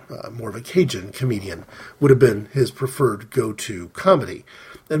Wilson, more of a Cajun comedian, would have been his preferred go-to comedy.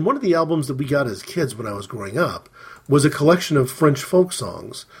 And one of the albums that we got as kids when I was growing up was a collection of French folk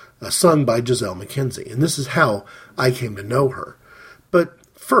songs sung by Giselle McKenzie, and this is how I came to know her. But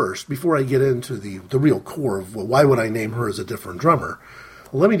first, before I get into the real core of why would I name her as a different drummer,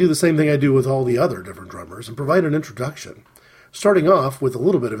 let me do the same thing I do with all the other different drummers and provide an introduction, starting off with a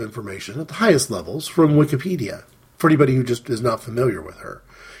little bit of information at the highest levels from Wikipedia, for anybody who just is not familiar with her.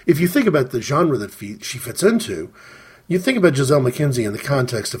 If you think about the genre that she fits into, you think about Giselle McKenzie in the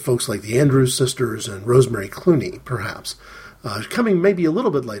context of folks like the Andrews Sisters and Rosemary Clooney, perhaps, coming maybe a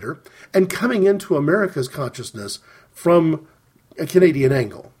little bit later, and coming into America's consciousness from a Canadian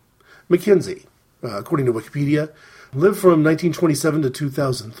angle. McKenzie, according to Wikipedia, lived from 1927 to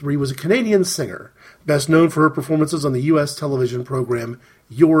 2003, was a Canadian singer, best known for her performances on the U.S. television program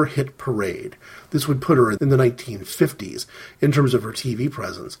Your Hit Parade. This would put her in the 1950s in terms of her TV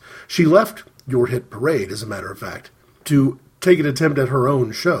presence. She left Your Hit Parade, as a matter of fact, to take an attempt at her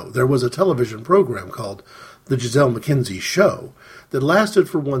own show. There was a television program called The Giselle McKenzie Show that lasted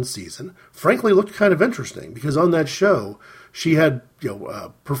for one season. Frankly, looked kind of interesting because on that show, she had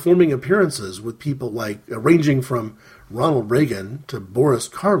performing appearances with people like ranging from Ronald Reagan to Boris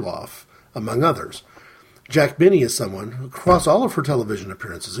Karloff, among others. Jack Benny is someone who, across all of her television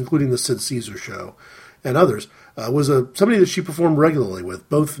appearances, including the Sid Caesar Show and others, was somebody that she performed regularly with,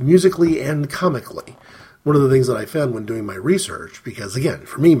 both musically and comically. One of the things that I found when doing my research, because again,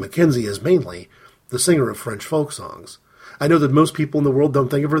 for me, McKenzie is mainly the singer of French folk songs. I know that most people in the world don't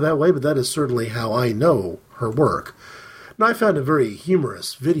think of her that way, but that is certainly how I know her work. Now, I found a very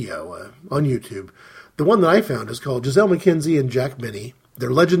humorous video on YouTube. The one that I found is called Giselle McKenzie and Jack Benny,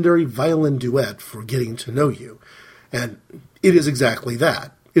 their legendary violin duet for Getting to Know You. And it is exactly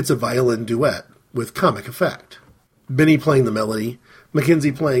that. It's a violin duet with comic effect. Benny playing the melody,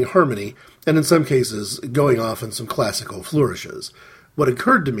 McKenzie playing harmony, and in some cases going off in some classical flourishes. What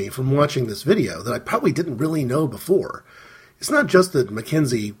occurred to me from watching this video that I probably didn't really know before, it's not just that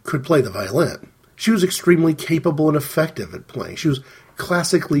Mackenzie could play the violin. She was extremely capable and effective at playing. She was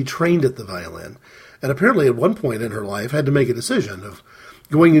classically trained at the violin, and apparently at one point in her life had to make a decision of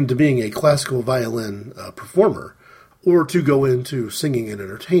going into being a classical violin performer or to go into singing and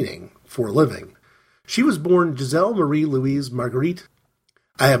entertaining for a living. She was born Giselle Marie Louise Marguerite.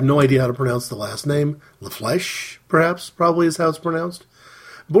 I have no idea how to pronounce the last name. Laflèche, probably is how it's pronounced.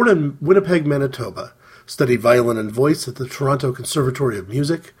 Born in Winnipeg, Manitoba, studied violin and voice at the Toronto Conservatory of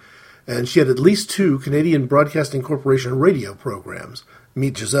Music, and she had at least 2 Canadian Broadcasting Corporation radio programs,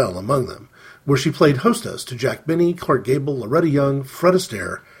 Meet Giselle among them, where she played hostess to Jack Benny, Clark Gable, Loretta Young, Fred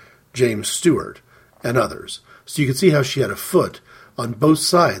Astaire, James Stewart, and others. So you can see how she had a foot on both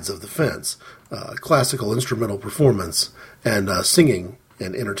sides of the fence, classical instrumental performance and singing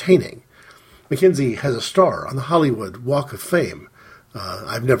and entertaining. Mackenzie has a star on the Hollywood Walk of Fame.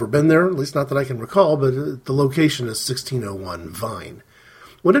 I've never been there, at least not that I can recall, but the location is 1601 Vine.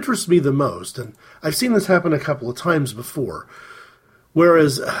 What interests me the most, and I've seen this happen a couple of times before,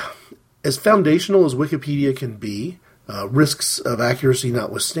 whereas as foundational as Wikipedia can be, risks of accuracy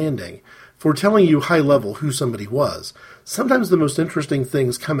notwithstanding, for telling you high level who somebody was, sometimes the most interesting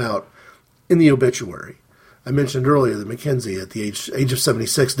things come out in the obituary. I mentioned earlier that Mackenzie, at the age of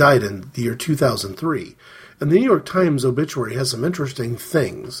 76, died in the year 2003. And the New York Times obituary has some interesting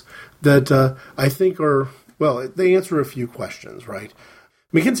things that I think are, well, they answer a few questions, right?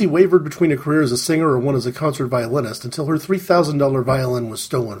 Mackenzie wavered between a career as a singer or one as a concert violinist until her $3,000 violin was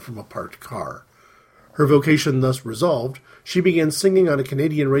stolen from a parked car. Her vocation thus resolved, she began singing on a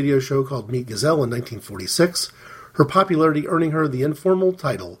Canadian radio show called Meet Giselle in 1946, her popularity earning her the informal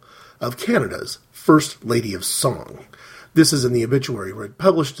title of Canada's First Lady of Song. This is in the obituary,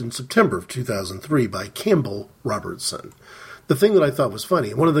 published in September of 2003 by Campbell Robertson. The thing that I thought was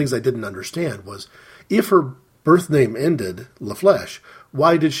funny, and one of the things I didn't understand, was if her birth name ended Laflèche,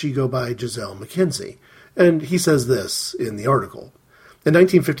 why did she go by Giselle Mackenzie? And he says this in the article. In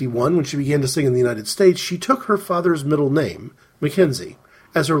 1951, when she began to sing in the United States, she took her father's middle name, Mackenzie,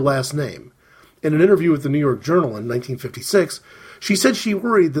 as her last name. In an interview with the New York Journal in 1956, she said she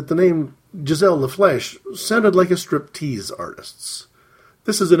worried that the name Giselle Laflèche sounded like a striptease artist's.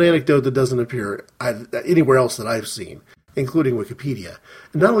 This is an anecdote that doesn't appear anywhere else that I've seen, including Wikipedia.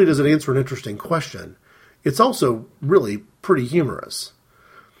 And not only does it answer an interesting question, it's also really pretty humorous.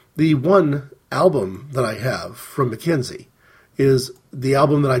 The one album that I have from Mackenzie is the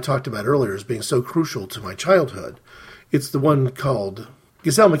album that I talked about earlier as being so crucial to my childhood. It's the one called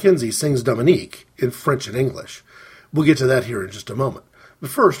Giselle Mackenzie Sings Dominique in French and English. We'll get to that here in just a moment. But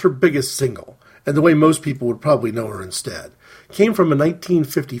first, her biggest single, and the way most people would probably know her instead, came from a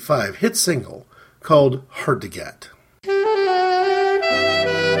 1955 hit single called Hard to Get.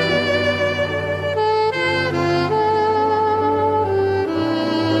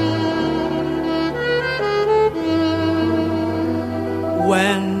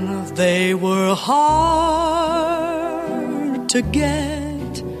 When they were hard to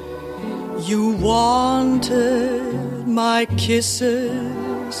get, you wanted my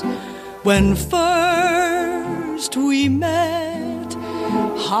kisses. When first we met,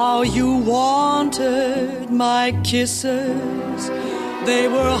 how you wanted my kisses. They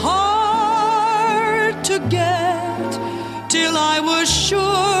were hard to get, till I was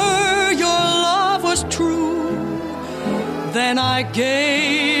sure your love was true. Then I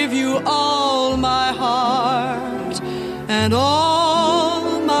gave you all my heart and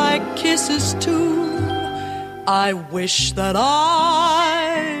all my kisses too. I wish that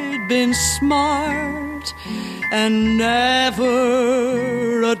I'd been smart and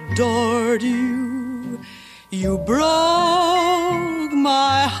never adored you. You broke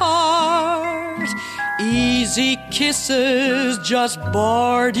my heart. Easy kisses just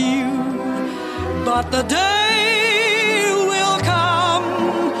bored you. But the day will come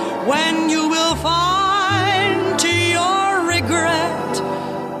when you will find to your regret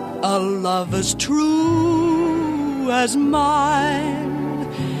a love as true as mine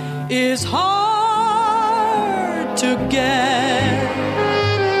is hard to get.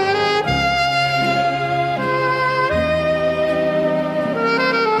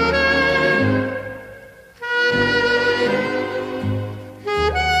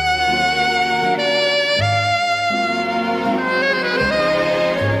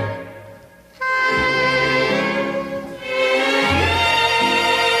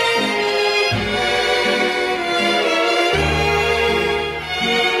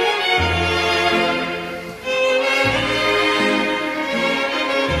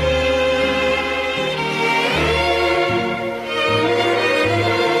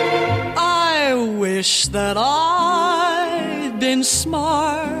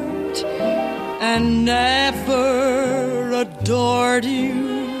 heart and never adored you.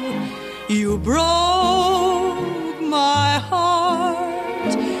 You broke my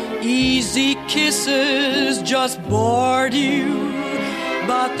heart. Easy kisses just bored you.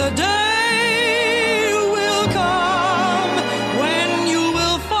 But the day will come when you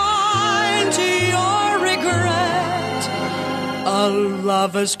will find to your regret a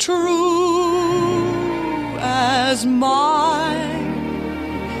love as true as mine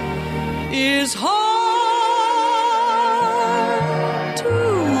is hard to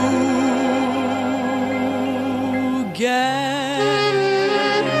get.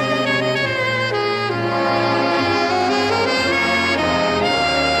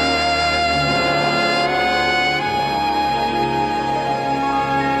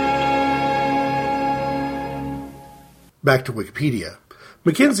 Back to Wikipedia.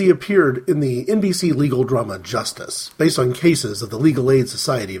 Mackenzie appeared in the NBC legal drama Justice, based on cases of the Legal Aid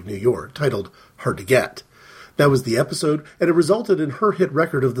Society of New York, titled Hard to Get. That was the episode, and it resulted in her hit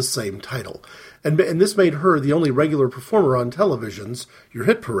record of the same title. And this made her the only regular performer on television's Your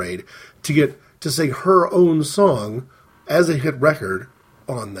Hit Parade to get to sing her own song as a hit record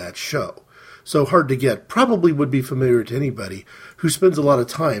on that show. So Hard to Get probably would be familiar to anybody who spends a lot of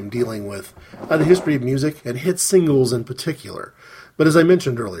time dealing with the history of music and hit singles in particular. But as I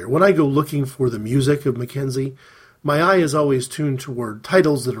mentioned earlier, when I go looking for the music of Mackenzie, my eye is always tuned toward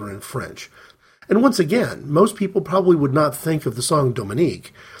titles that are in French. And once again, most people probably would not think of the song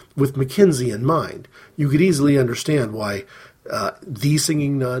Dominique with Mackenzie in mind. You could easily understand why The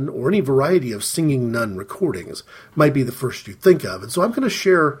Singing Nun or any variety of Singing Nun recordings might be the first you think of. And so I'm going to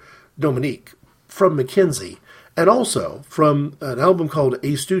share Dominique from Mackenzie and also from an album called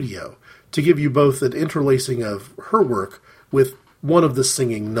A Studio to give you both an interlacing of her work with one of the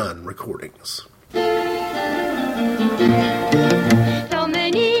Singing Nun recordings.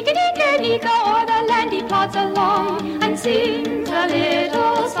 Dominique, Nique, o'er the land he plods along and sings a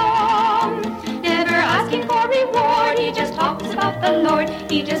little song. Never asking for reward, he just talks about the Lord.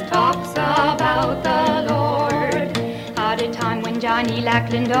 He just talks about the Lord. At a time when Johnny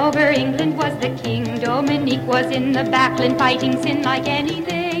Lackland over England was the king, Dominique was in the backland fighting sin like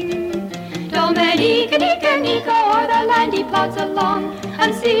anything. Dominique, Nique, o'er the land he plods along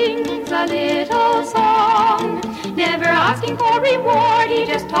and sings a little song. Never asking for reward, he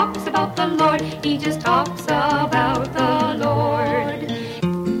just talks about the Lord. He just talks about the Lord.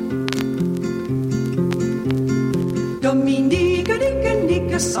 Dominique,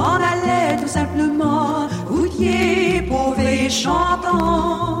 Nique s'en allait tout simplement, routier, pauvre et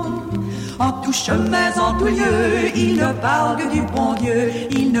chantant. En tout chemin, en tout lieu, il ne parle que du bon Dieu,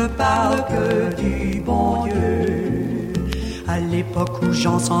 il ne parle que du bon Dieu. À l'époque où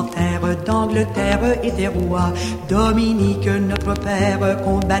Jean sans terre d'Angleterre était roi, Dominique, notre père,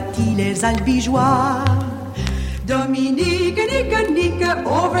 combattit les Albigeois. Dominique, Nique,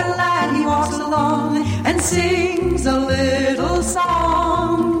 overland he walks along and sings a little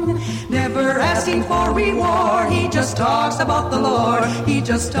song. Never asking for reward, he just talks about the Lord. He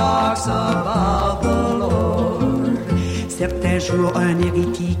just talks about the Lord. Certains jours, un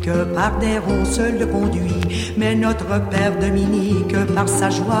hérétique par des ronces le conduit, mais notre père Dominique par sa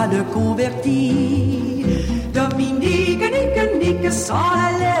joie le convertit. Dominique, Nique s'en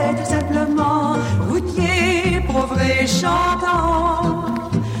allait tout simplement, routier, pauvre et chantant.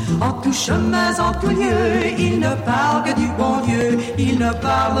 En tout chemin, en tout lieu, il ne parle que du bon Dieu, il ne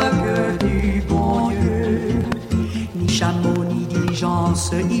parle que du bon Dieu. Ni chameau, ni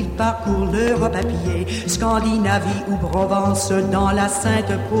diligence, il parcourt l'Europe à pied, Scandinavie ou Provence, dans la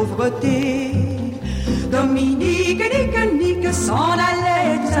sainte pauvreté. Dominique, Nique s'en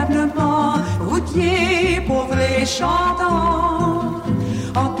allait tout simplement, routier, pauvre et chantant.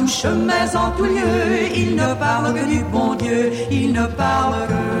 En tout chemin, en tout lieu, il ne parle que du bon Dieu, il ne parle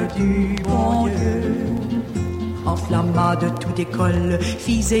que du bon Dieu. Enflamma de toute école,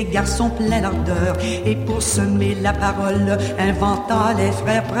 filles et garçons pleins d'ardeur, et pour semer la parole, inventa les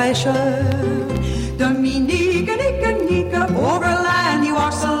frères prêcheurs. Dominique, Nique, overland he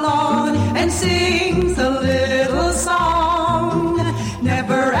walks along and sings a little song.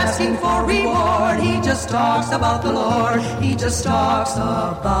 Never asking for reward, he just talks about the Lord. He just talks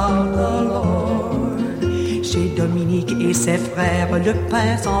about the Lord. Chez Dominique et ses frères, le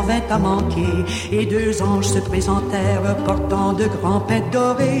pain s'en vint à manquer, et deux anges se présentèrent portant de grands pains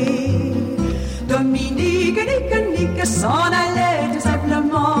dorés. Dominique, Nique s'en allait tout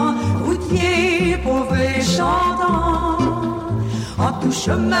simplement, routier, pauvre et chantant. En tout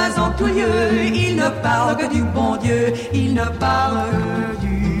chemin, en tout lieu, il ne parle que du bon Dieu, il ne parle que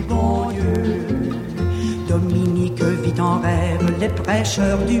du bon Dieu. Dominique que vit en rêve les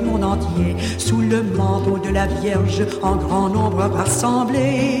prêcheurs du monde entier, sous le manteau de la Vierge, en grand nombre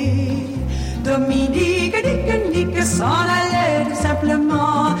rassemblés. Dominique, Nique, s'en allait tout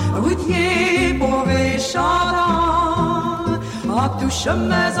simplement, routier, pauvre et chantant. En tout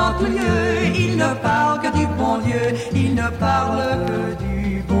chemin, en tout lieu, il ne parle que du bon Dieu, il ne parle que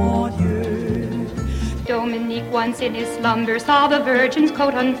du bon Dieu. Dominique once in his slumber saw the Virgin's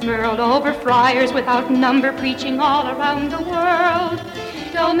coat unfurled over friars without number preaching all around the world.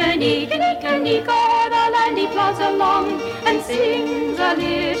 Dominique, Nique, o'er the land he plods along and sings a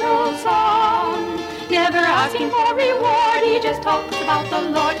little song. Never asking for reward, he just talks about the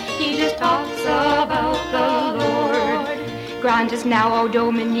Lord, he just talks about the Lord. Grant us now, O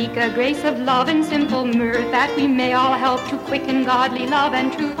Dominique, a grace of love and simple mirth, that we may all help to quicken godly love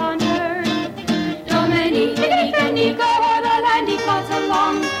and truth on earth. Dominique, Nique, o'er the land he plods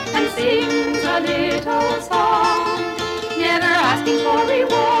along and sings a little song. Never asking for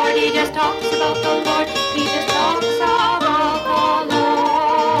reward, he just talks about the Lord, he just talks about the Lord.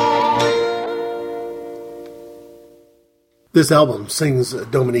 This album sings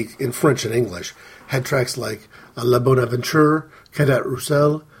Dominique in French and English, had tracks like La Bonaventure, Cadet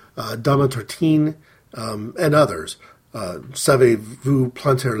Roussel, Dame Tartine, and others. Savez-vous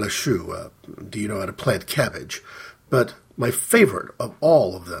planter le chou? Do you know how to plant cabbage? But my favorite of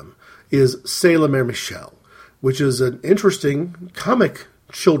all of them is C'est la Mère Michel, which is an interesting comic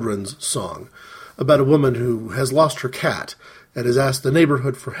children's song about a woman who has lost her cat and has asked the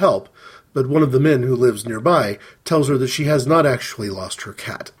neighborhood for help, but one of the men who lives nearby tells her that she has not actually lost her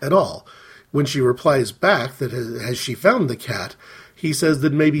cat at all. When she replies back that has she found the cat, he says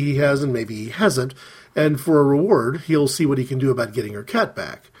that maybe he has and maybe he hasn't, and for a reward, he'll see what he can do about getting her cat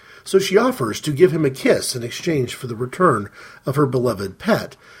back. So she offers to give him a kiss in exchange for the return of her beloved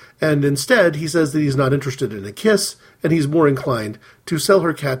pet. And instead, he says that he's not interested in a kiss, and he's more inclined to sell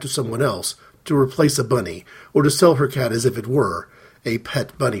her cat to someone else to replace a bunny, or to sell her cat as if it were a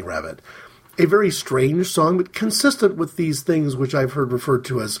pet bunny rabbit. A very strange song, but consistent with these things which I've heard referred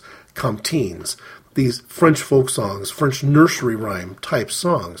to as comptines, these French folk songs, French nursery rhyme type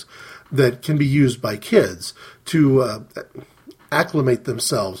songs that can be used by kids to acclimate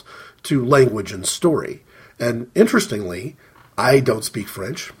themselves to language and story. And interestingly, I don't speak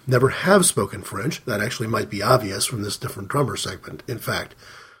French, never have spoken French. That actually might be obvious from this different drummer segment, in fact.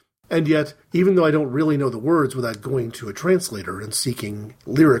 And yet, even though I don't really know the words without going to a translator and seeking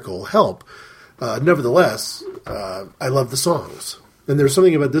lyrical help, nevertheless, I love the songs. And there's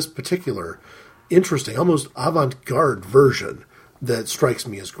something about this particular interesting, almost avant-garde version that strikes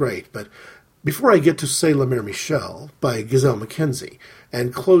me as great. But before I get to C'est la Mère Michel by Giselle McKenzie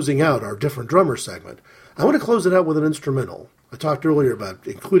and closing out our different drummer segment, I want to close it out with an instrumental. I talked earlier about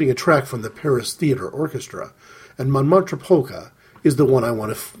including a track from the Paris Theatre Orchestra, and Montmartre Polka is the one I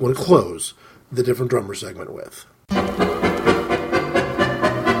want to close the different drummer segment with.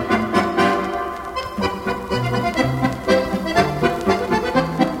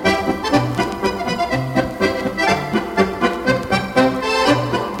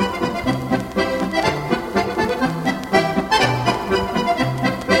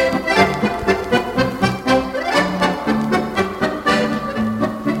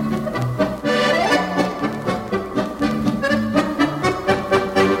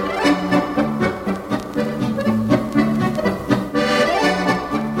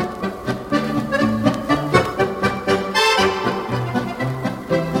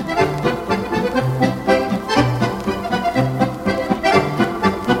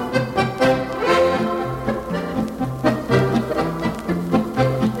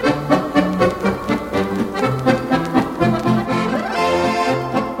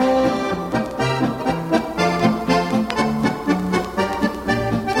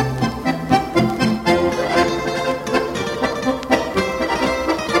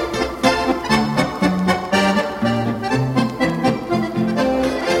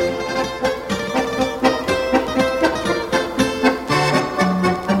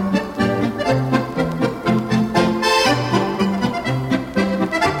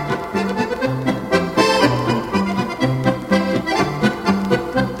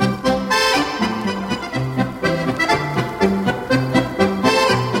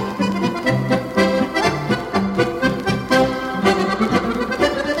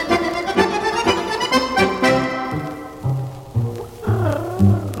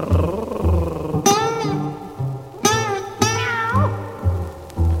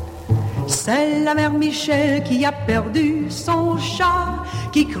 la mère Michel qui a perdu son chat,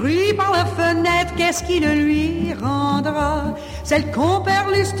 qui crie par la fenêtre, qu'est-ce qui le lui rendra? C'est le compère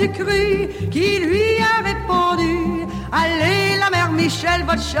Lustucru qui lui a répondu, Allez, la mère Michel,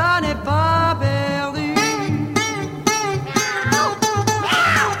 votre chat n'est pas perdu.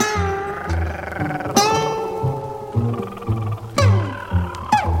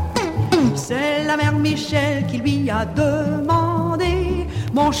 C'est la mère Michel qui lui a demandé: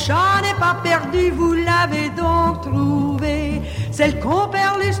 mon chat n'est pas perdu, vous l'avez donc trouvé? C'est le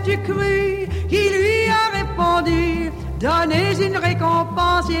compère Lustucru qui lui a répondu: donnez une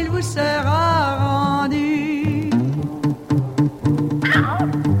récompense, il vous sera rendu.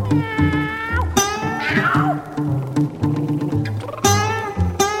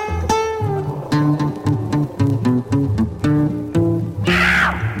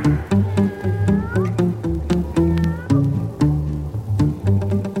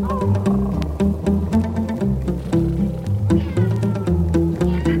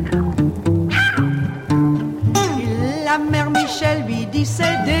 La mère Michel lui dit: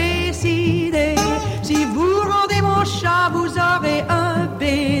 c'est décidé, si vous rendez mon chat, vous aurez un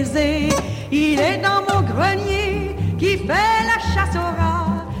baiser. Il est dans mon grenier qui fait la chasse au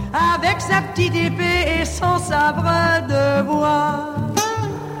rat, avec sa petite épée et son sabre de bois.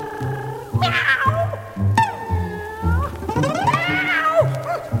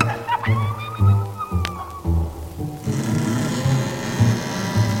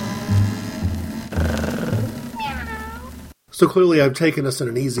 So clearly I've taken us in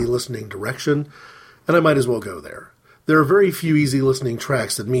an easy listening direction, and I might as well go there. There are very few easy listening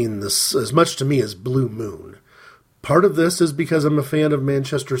tracks that mean this as much to me as Blue Moon. Part of this is because I'm a fan of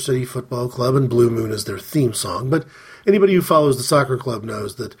Manchester City Football Club, and Blue Moon is their theme song, but anybody who follows the soccer club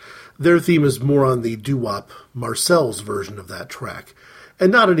knows that their theme is more on the doo-wop Marcel's version of that track,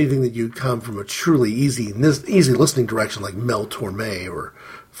 and not anything that you'd come from a truly easy listening direction like Mel Torme or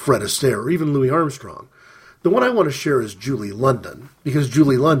Fred Astaire or even Louis Armstrong. The one I want to share is Julie London, because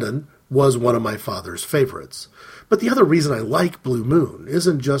Julie London was one of my father's favorites. But the other reason I like Blue Moon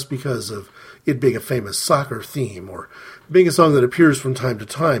isn't just because of it being a famous soccer theme or being a song that appears from time to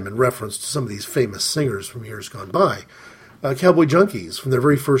time in reference to some of these famous singers from years gone by. Cowboy Junkies, from their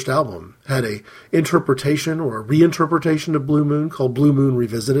very first album, had a interpretation or a reinterpretation of Blue Moon called Blue Moon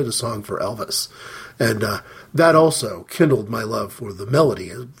Revisited, a song for Elvis. And that also kindled my love for the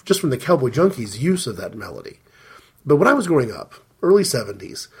melody, just from the Cowboy Junkies' use of that melody. But when I was growing up, early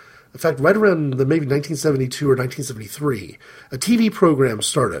 70s, in fact, right around maybe 1972 or 1973, a TV program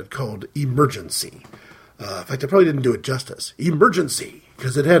started called Emergency. In fact, I probably didn't do it justice. Emergency,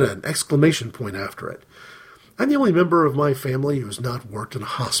 because it had an exclamation point after it. I'm the only member of my family who has not worked in a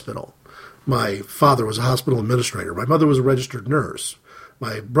hospital. My father was a hospital administrator. My mother was a registered nurse.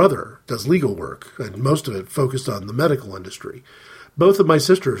 My brother does legal work, and most of it focused on the medical industry. Both of my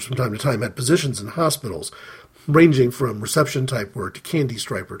sisters, from time to time, had positions in hospitals, ranging from reception-type work to candy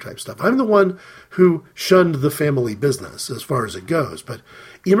striper-type stuff. I'm the one who shunned the family business as far as it goes, but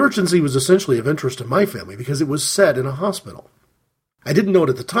Emergency was essentially of interest to my family because it was set in a hospital. I didn't know it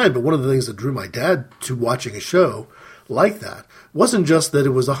at the time, but one of the things that drew my dad to watching a show like that wasn't just that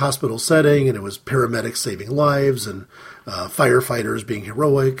it was a hospital setting and it was paramedics saving lives and firefighters being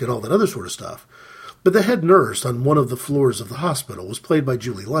heroic and all that other sort of stuff, but the head nurse on one of the floors of the hospital was played by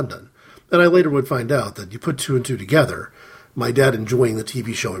Julie London. And I later would find out that you put two and two together, my dad enjoying the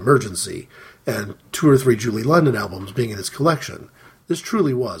TV show Emergency, and 2 or 3 Julie London albums being in his collection, this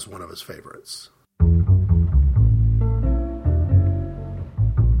truly was one of his favorites.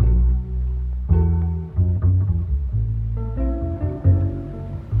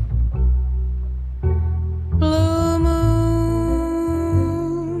 Blue moon,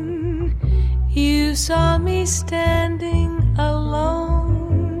 you saw me standing alone,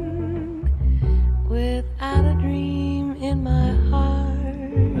 without a dream in my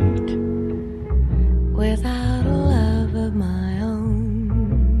heart, without a love of my own.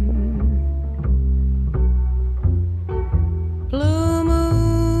 Blue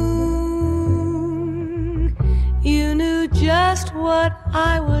moon, you knew just what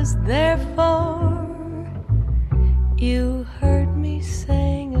I was there for. You heard me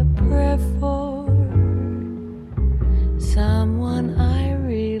saying a prayer for someone I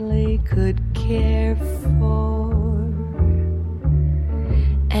really could care for.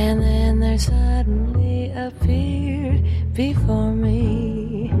 And then there suddenly appeared before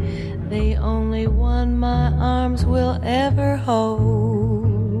me the only one my arms will ever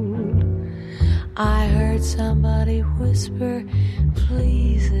hold. I heard somebody whisper,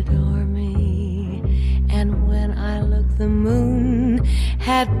 please adore me. And when I looked, the moon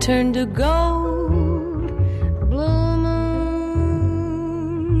had turned to gold. Blue moon,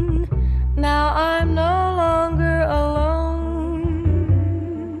 now I'm no longer alone,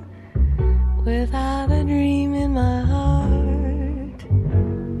 without a dream in my heart,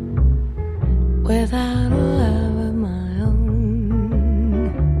 without a love of my own.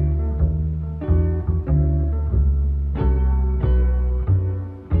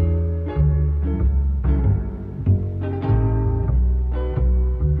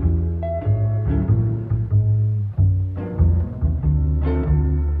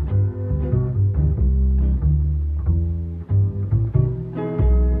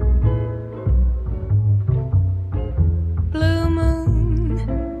 Blue moon,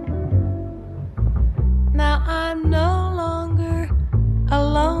 now I'm no longer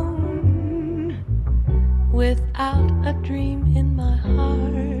alone, without a dream in my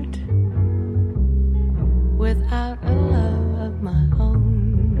heart, without a love of my own,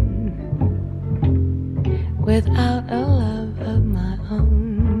 without a love of my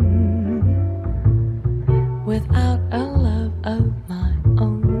own, without a love of my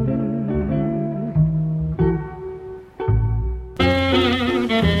own.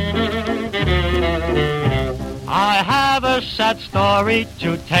 I have a sad story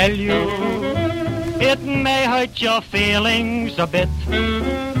to tell you. It may hurt your feelings a bit.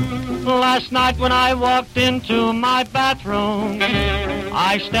 Last night when I walked into my bathroom,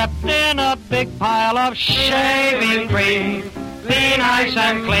 I stepped in a big pile of shaving cream. Be nice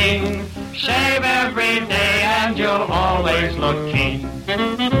and clean. Shave every day and you'll always look keen.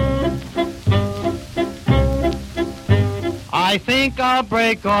 I think I'll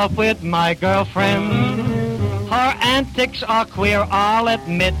break off with my girlfriend. Her antics are queer, I'll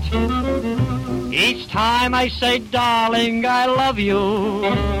admit. Each time I say, darling, I love you,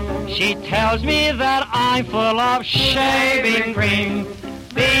 she tells me that I'm full of shaving cream.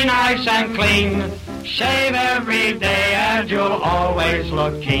 Be nice and clean. Shave every day and you'll always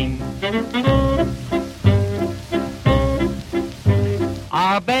look keen.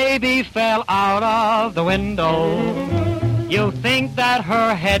 Our baby fell out of the window. You think that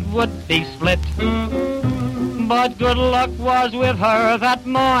her head would be split, but good luck was with her that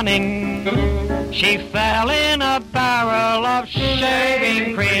morning. She fell in a barrel of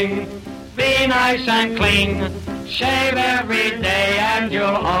shaving cream. Be nice and clean. Shave every day and you'll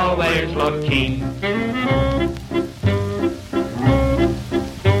always look keen.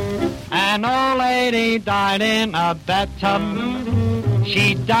 An old lady died in a bathtub.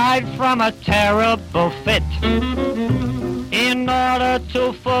 She died from a terrible fit. In order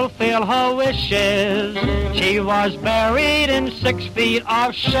to fulfill her wishes, she was buried in 6 feet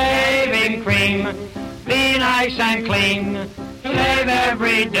of shaving cream. Be nice and clean. Shave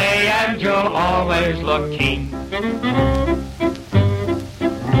every day and you'll always look keen.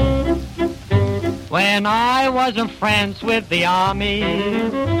 When I was in France with the army,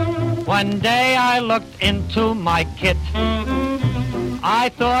 one day I looked into my kit. I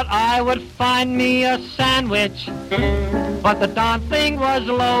thought I would find me a sandwich, but the darn thing was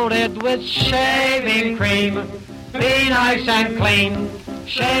loaded with shaving cream. Be nice and clean.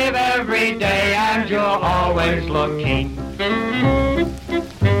 Shave every day and you'll always look keen.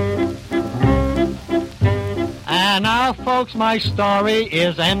 And now, folks, my story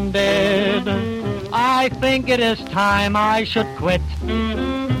is ended. I think it is time I should quit.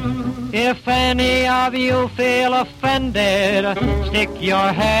 If any of you feel offended, stick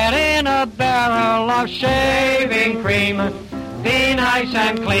your head in a barrel of shaving cream. Be nice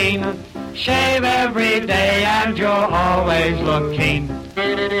and clean. Shave every day and you'll always look keen.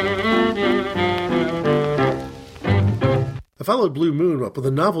 I followed Blue Moon up with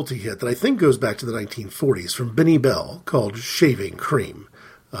a novelty hit that I think goes back to the 1940s from Benny Bell called Shaving Cream.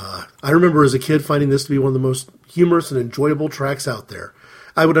 I remember as a kid finding this to be one of the most humorous and enjoyable tracks out there.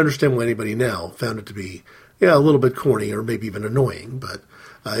 I would understand why anybody now found it to be, a little bit corny or maybe even annoying, but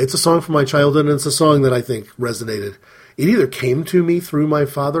it's a song from my childhood, and it's a song that I think resonated. It either came to me through my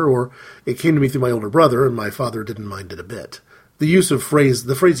father or it came to me through my older brother, and my father didn't mind it a bit. The use of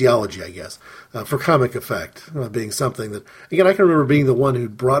the phraseology, I guess, for comic effect, being something that, again, I can remember being the one who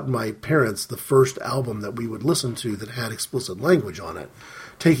brought my parents the first album that we would listen to that had explicit language on it,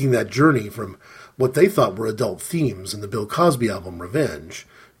 taking that journey from what they thought were adult themes in the Bill Cosby album Revenge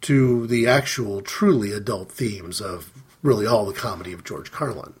to the actual truly adult themes of really all the comedy of George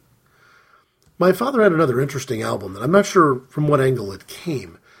Carlin. My father had another interesting album that I'm not sure from what angle it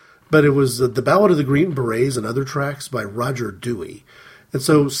came, but it was The Ballad of the Green Berets and Other Tracks by Roger Dewey. And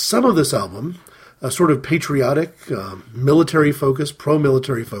so some of this album, a sort of patriotic, military focus,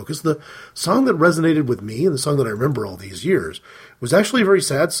 pro-military focus, the song that resonated with me and the song that I remember all these years was actually a very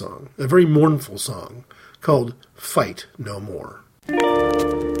sad song, a very mournful song called Fight No More.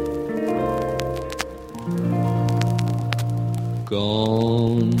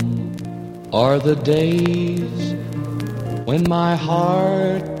 Gone are the days when my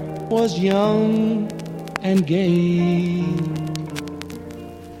heart was young and gay.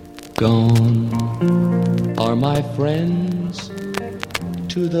 Gone are my friends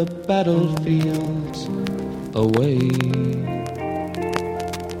to the battlefields away.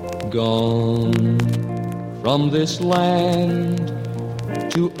 Gone from this land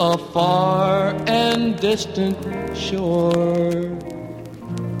to a far and distant shore.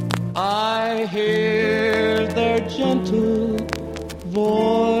 I hear their gentle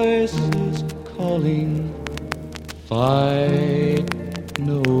voices calling, fight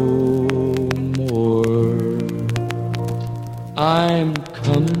no more. I'm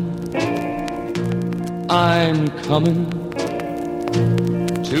coming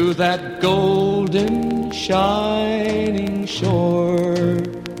to that golden shining shore.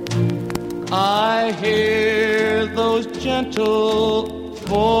 I hear those gentle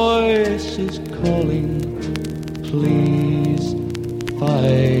voices calling, please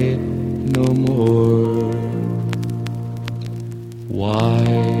fight no more. Why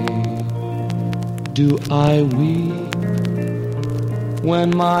do I weep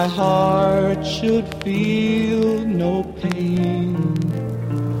when my heart should feel no pain?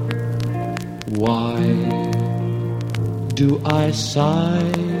 Why do I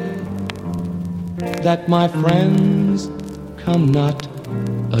sigh that my friends come not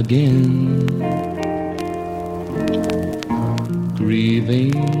again?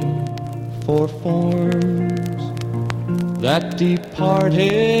 Grieving for forms that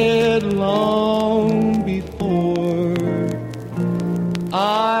departed long before,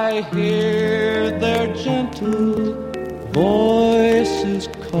 I hear their gentle voices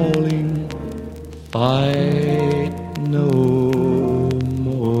calling, fight no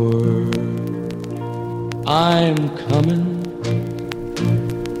more. I'm coming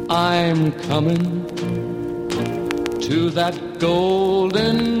to that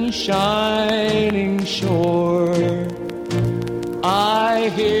golden shining shore. I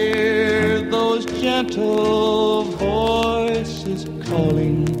hear those gentle voices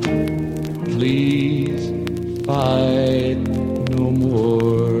calling, please fight no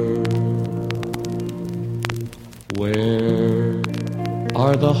more. Where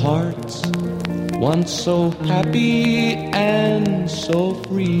are the hearts once so happy and so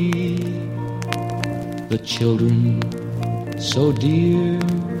free? The children so dear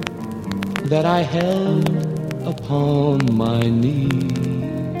that I held upon my knee.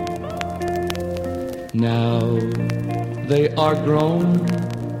 Now they are grown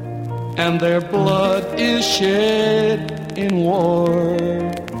and their blood is shed in war.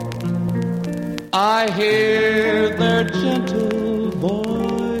 I hear their gentle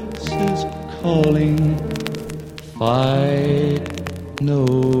voices calling, fight no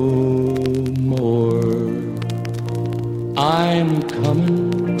more. I'm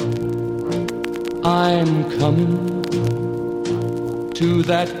coming to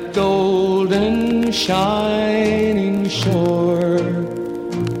that golden shining shore.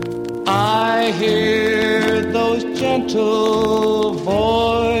 I hear those gentle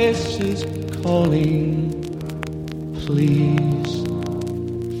voices calling, please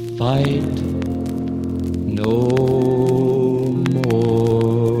fight no more.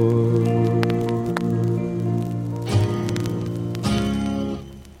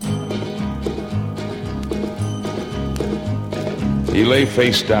 He lay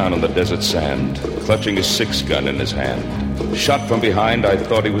face down on the desert sand, clutching his 6-gun in his hand. Shot from behind, I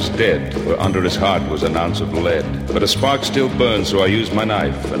thought he was dead, for under his heart was an ounce of lead. But a spark still burned, so I used my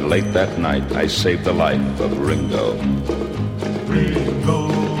knife, and late that night I saved the life of Ringo. Ringo,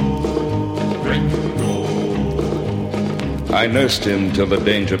 Ringo. I nursed him till the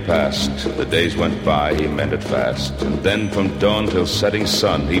danger passed. The days went by, he mended fast. And then from dawn till setting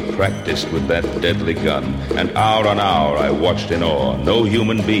sun, he practiced with that deadly gun. And hour on hour I watched in awe. No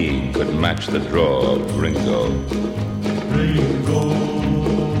human being could match the draw of Ringo. Ringo,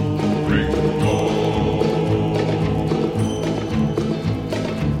 Ringo.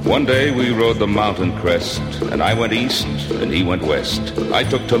 One day we rode the mountain crest, and I went east and he went west. I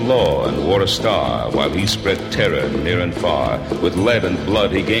took to law and wore a star, while he spread terror near and far. With lead and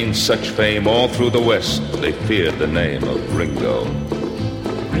blood he gained such fame, all through the west they feared the name of Ringo.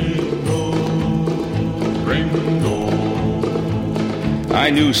 Ringo, Ringo. I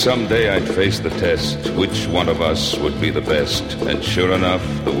knew someday I'd face the test, which one of us would be the best. And sure enough,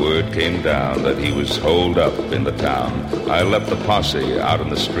 the word came down that he was holed up in the town. I left the posse out in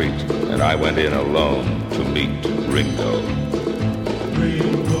the street, and I went in alone to meet Ringo.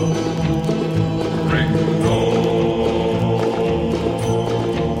 Ringo, Ringo.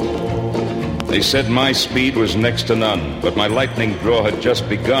 They said my speed was next to none, but my lightning draw had just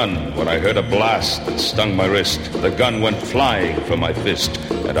begun when I heard a blast that stung my wrist. The gun went flying from my fist,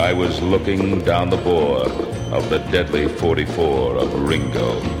 and I was looking down the bore of the deadly 44 of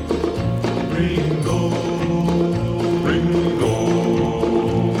Ringo. Ringo, Ringo.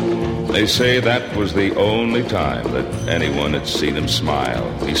 They say that was the only time that anyone had seen him smile.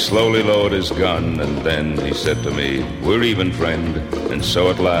 He slowly lowered his gun, and then he said to me, "We're even, friend." And so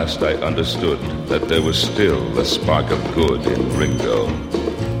at last I understood that there was still a spark of good in Ringo.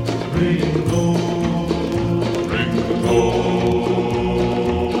 Ringo, Ringo.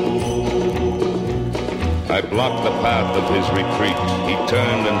 I blocked the path of his retreat. He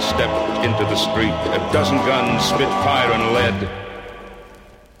turned and stepped into the street. A dozen guns spit fire and lead.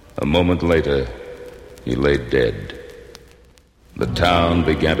 A moment later, he lay dead. The town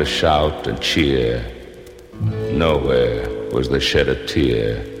began to shout and cheer. Nowhere was there shed a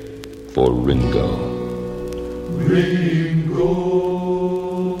tear for Ringo. Ringo.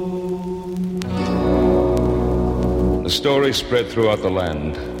 The story spread throughout the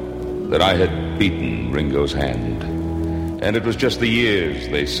land that I had beaten Ringo's hand. And it was just the years,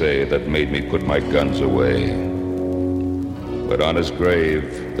 they say, that made me put my guns away. But on his grave,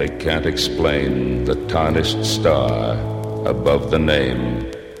 they can't explain the tarnished star above the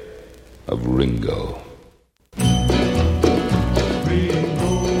name of Ringo. Ringo,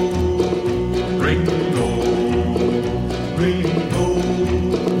 Ringo, Ringo,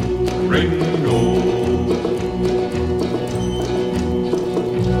 Ringo.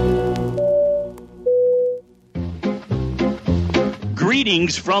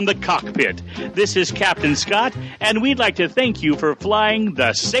 Greetings from the cockpit. This is Captain Scott, and we'd like to thank you for flying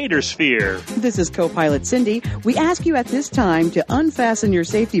the Satyr-Sphere. This is co-pilot Cindy. We ask you at this time to unfasten your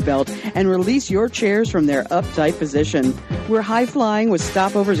safety belt and release your chairs from their uptight position. We're high-flying with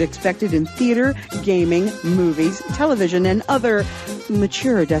stopovers expected in theater, gaming, movies, television, and other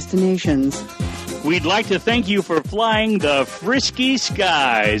mature destinations. We'd like to thank you for flying the Frisky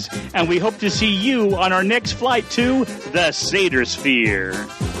Skies, and we hope to see you on our next flight to the Satyr-Sphere.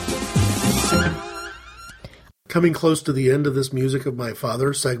 Coming close to the end of this Music of My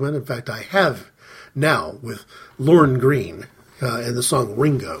Father segment, in fact, I have now, with Lorne Greene and the song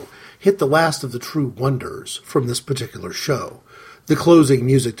Ringo, hit the last of the true wonders from this particular show. The closing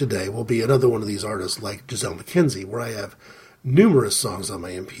music today will be another one of these artists like Giselle McKenzie, where I have numerous songs on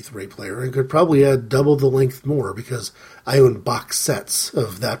my MP3 player and could probably add double the length more because I own box sets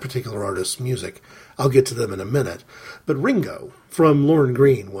of that particular artist's music. I'll get to them in a minute. But Ringo from Lorne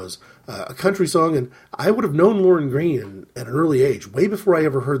Greene was a country song, and I would have known Lorne Greene at an early age, way before I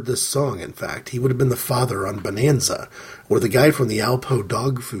ever heard this song, in fact. He would have been the father on Bonanza, or the guy from the Alpo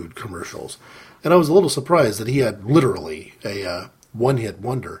dog food commercials. And I was a little surprised that he had literally a one-hit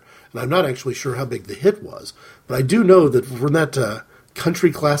wonder. And I'm not actually sure how big the hit was, but I do know that from that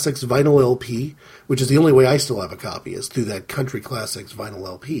Country Classics vinyl LP, which is the only way I still have a copy, is through that Country Classics vinyl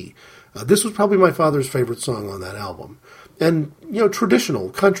LP. This was probably my father's favorite song on that album. And, traditional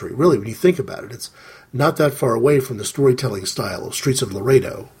country, really, when you think about it. It's not that far away from the storytelling style of Streets of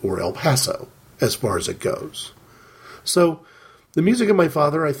Laredo or El Paso, as far as it goes. So, the music of my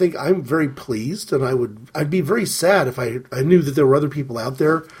father, I think I'm very pleased, and I'd be very sad if I knew that there were other people out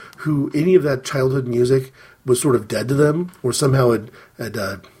there who any of that childhood music was sort of dead to them, or somehow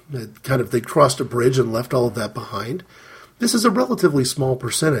they crossed a bridge and left all of that behind. This is a relatively small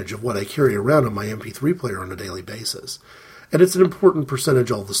percentage of what I carry around on my MP3 player on a daily basis, and it's an important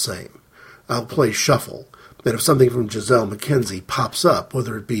percentage all the same. I'll play shuffle, and if something from Giselle McKenzie pops up,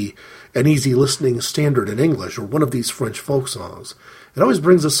 whether it be an easy listening standard in English or one of these French folk songs, it always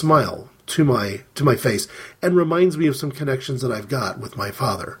brings a smile to my face and reminds me of some connections that I've got with my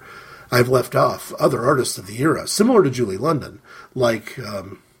father. I've left off other artists of the era, similar to Julie London, like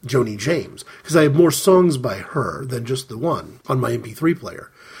Joni James, because I have more songs by her than just the one on my MP3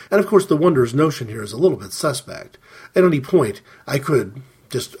 player. And of course the wonders notion here is a little bit suspect. At any point, I could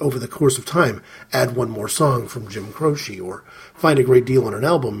just over the course of time, add one more song from Jim Croce, or find a great deal on an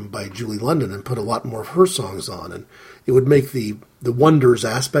album by Julie London and put a lot more of her songs on, and it would make the wonders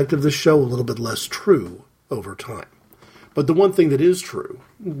aspect of the show a little bit less true over time. But the one thing that is true,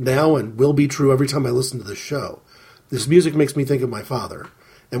 now and will be true every time I listen to this show, this music makes me think of my father,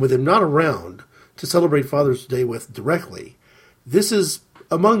 and with him not around to celebrate Father's Day with directly, this is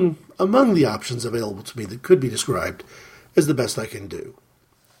among the options available to me that could be described as the best I can do.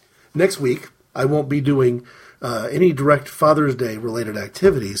 Next week, I won't be doing any direct Father's Day related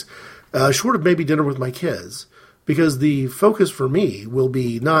activities, short of maybe dinner with my kids, because the focus for me will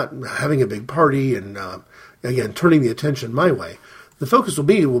be not having a big party and, again, turning the attention my way. The focus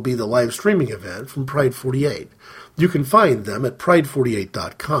will be the live streaming event from Pride 48. You can find them at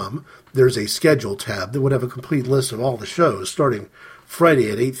pride48.com. There's a schedule tab that would have a complete list of all the shows starting Friday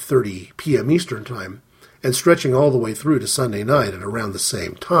at 8:30 p.m. Eastern Time and stretching all the way through to Sunday night at around the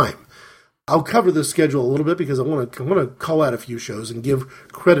same time. I'll cover this schedule a little bit because I want to call out a few shows and give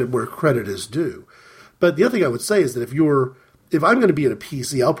credit where credit is due. But the other thing I would say is that if I'm going to be at a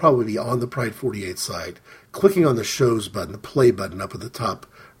PC, I'll probably be on the Pride 48 site, clicking on the shows button, the play button up at the top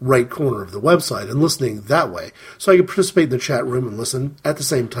right corner of the website and listening that way, so I can participate in the chat room and listen at the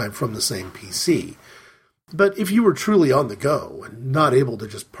same time from the same PC. But if you were truly on the go and not able to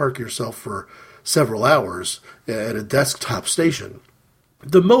just park yourself for several hours at a desktop station,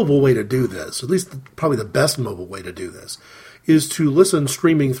 the mobile way to do this, at least probably the best mobile way to do this, is to listen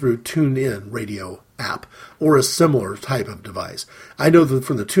streaming through TuneIn radio app or a similar type of device. I know that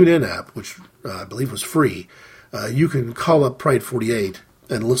from the TuneIn app, which I believe was free, you can call up Pride 48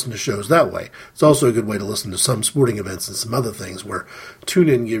 and listen to shows that way. It's also a good way to listen to some sporting events and some other things where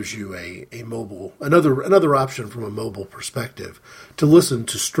TuneIn gives you a mobile, another option from a mobile perspective to listen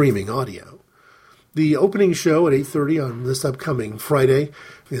to streaming audio. The opening show at 8:30 on this upcoming Friday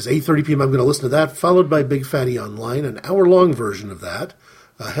is 8:30 p.m. I'm going to listen to that, followed by Big Fatty Online, an hour-long version of that.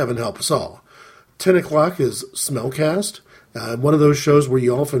 Heaven help us all. 10 o'clock is Smellcast, one of those shows where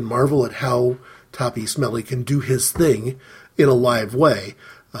you often marvel at how Toppy Smelly can do his thing in a live way.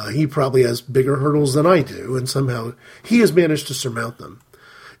 He probably has bigger hurdles than I do, and somehow he has managed to surmount them.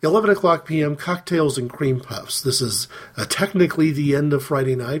 11 o'clock p.m., Cocktails and Cream Puffs. This is technically the end of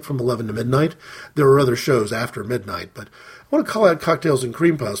Friday night from 11 to midnight. There are other shows after midnight, but I want to call out Cocktails and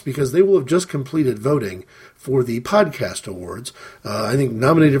Cream Puffs because they will have just completed voting for the Podcast Awards, I think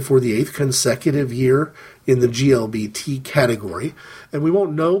nominated for the 8th consecutive year in the GLBT category. And we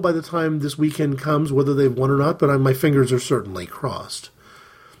won't know by the time this weekend comes whether they've won or not, but my fingers are certainly crossed.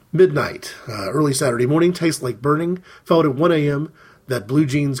 Midnight, early Saturday morning, Tastes Like Burning, followed at 1 a.m., That Blue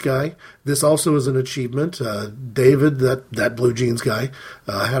Jeans Guy. This also is an achievement. David, that Blue Jeans guy,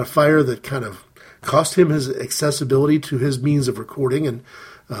 had a fire that kind of cost him his accessibility to his means of recording, and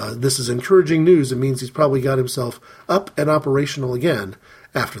this is encouraging news. It means he's probably got himself up and operational again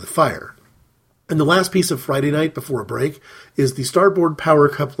after the fire. And the last piece of Friday night before a break is the Starboard Power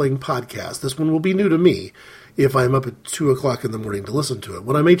Coupling podcast. This one will be new to me if I'm up at 2 o'clock in the morning to listen to it.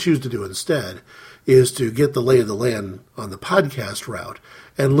 What I may choose to do instead is to get the lay of the land on the podcast route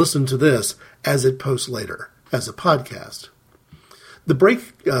and listen to this as it posts later as a podcast. The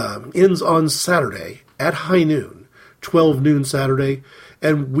break ends on Saturday at high noon, 12 noon Saturday,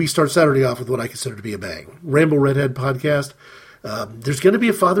 and we start Saturday off with what I consider to be a bang. Ramble Redhead podcast. There's going to be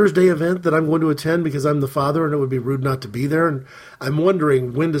a Father's Day event that I'm going to attend because I'm the father and it would be rude not to be there. And I'm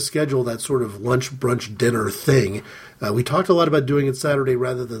wondering when to schedule that sort of lunch, brunch, dinner thing. We talked a lot about doing it Saturday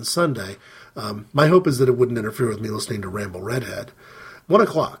rather than Sunday. My hope is that it wouldn't interfere with me listening to Ramble Redhead. 1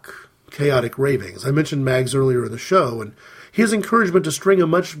 o'clock, Chaotic Ravings. I mentioned Mags earlier in the show, and his encouragement to string a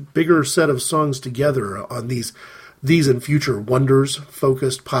much bigger set of songs together on these and future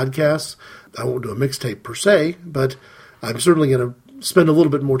Wonders-focused podcasts. I won't do a mixtape per se, but I'm certainly going to spend a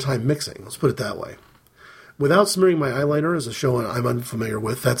little bit more time mixing. Let's put it that way. Without Smearing My Eyeliner is a show I'm unfamiliar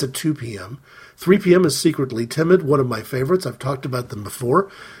with. That's at 2 p.m. 3 p.m. is Secretly Timid, one of my favorites. I've talked about them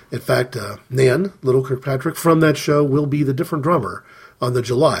before. In fact, Nan, Little Kirkpatrick, from that show will be the different drummer on the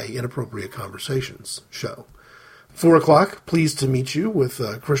July Inappropriate Conversations show. 4 o'clock, Pleased to Meet You with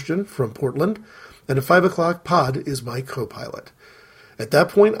Christian from Portland. And at 5 o'clock, Pod is my co-pilot. At that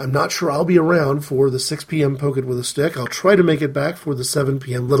point, I'm not sure I'll be around for the 6 p.m. Poke It With a Stick. I'll try to make it back for the 7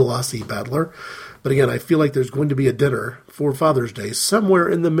 p.m. Little Aussie Battler. But again, I feel like there's going to be a dinner for Father's Day somewhere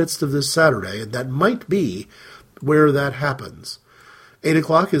in the midst of this Saturday, and that might be where that happens. 8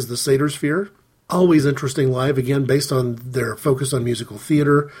 o'clock is the Sedersphere. Always interesting live, again, based on their focus on musical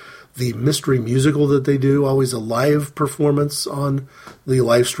theater. The mystery musical that they do, always a live performance on the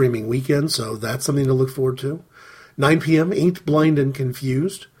live streaming weekend, so that's something to look forward to. 9 p.m., Ain't Blind and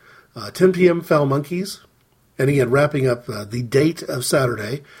Confused. 10 p.m., Foul Monkeys. And again, wrapping up the date of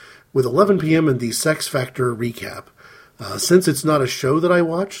Saturday with 11 p.m. and the Sex Factor recap. Since it's not a show that I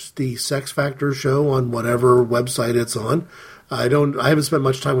watch, the Sex Factor show on whatever website it's on, I haven't spent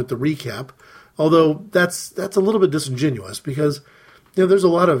much time with the recap, although that's a little bit disingenuous because there's a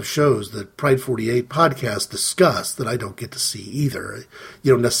lot of shows that Pride 48 podcasts discuss that I don't get to see either.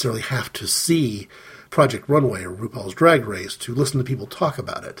 You don't necessarily have to see Project Runway or RuPaul's Drag Race to listen to people talk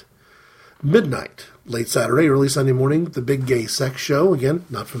about it. Midnight, late Saturday, early Sunday morning, the Big Gay Sex Show. Again,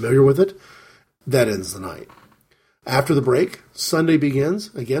 not familiar with it. That ends the night. After the break, Sunday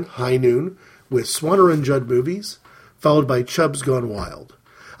begins, again, high noon, with Swanner and Judd Movies, followed by Chubb's Gone Wild.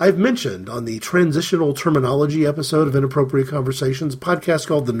 I've mentioned on the Transitional Terminology episode of Inappropriate Conversations, a podcast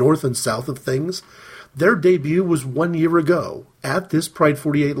called The North and South of Things. Their debut was 1 year ago at this Pride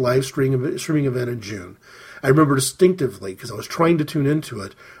 48 live streaming event in June. I remember distinctively because I was trying to tune into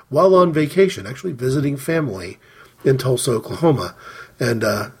it while on vacation, actually visiting family in Tulsa, Oklahoma. And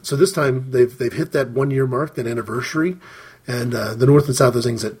so this time they've hit that 1 year mark, that anniversary, and the North and South of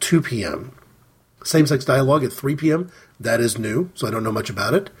Things at 2 p.m. Same-sex dialogue at 3 p.m. That is new, so I don't know much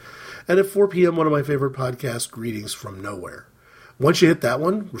about it. And at 4 p.m., one of my favorite podcasts, Greetings from Nowhere. Once you hit that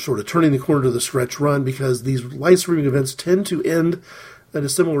one, we're sort of turning the corner to the stretch run because these live streaming events tend to end in a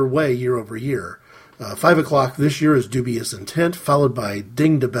similar way year over year. 5 o'clock this year is Dubious Intent, followed by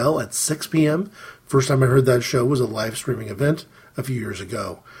Ding the Bell at 6 p.m. First time I heard that show was a live streaming event a few years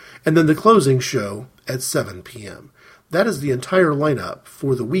ago. And then the closing show at 7 p.m. That is the entire lineup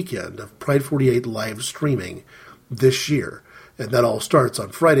for the weekend of Pride 48 live streaming this year. And that all starts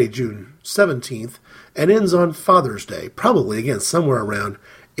on Friday, June 17th, and ends on Father's Day, probably, again, somewhere around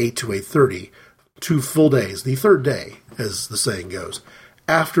 8 to 8:30. 2 full days, the third day, as the saying goes,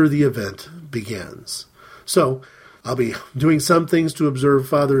 after the event begins. So, I'll be doing some things to observe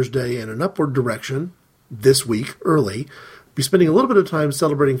Father's Day in an upward direction this week, early. Be spending a little bit of time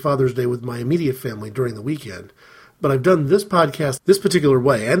celebrating Father's Day with my immediate family during the weekend. But I've done this podcast this particular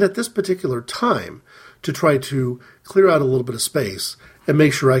way and at this particular time to try to clear out a little bit of space and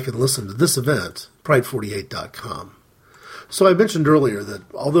make sure I can listen to this event, Pride48.com. So I mentioned earlier that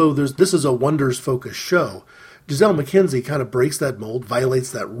although this is a Wonders-focused show, Giselle McKenzie kind of breaks that mold,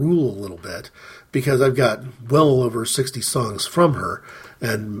 violates that rule a little bit, because I've got well over 60 songs from her,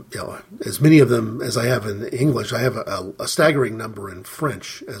 and as many of them as I have in English, I have a staggering number in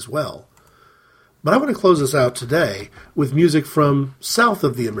French as well. But I want to close this out today with music from south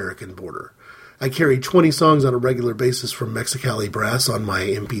of the American border. I carry 20 songs on a regular basis from Mexicali Brass on my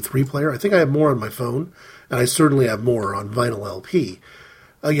MP3 player. I think I have more on my phone, and I certainly have more on vinyl LP.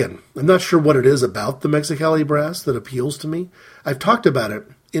 Again, I'm not sure what it is about the Mexicali Brass that appeals to me. I've talked about it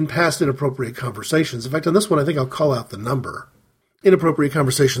in past Inappropriate Conversations. In fact, on this one, I think I'll call out the number. Inappropriate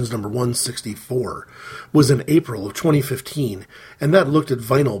Conversations number 164 was in April of 2015, and that looked at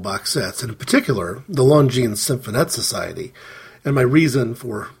vinyl box sets, and in particular, the Longines Symphonette Society. And my reason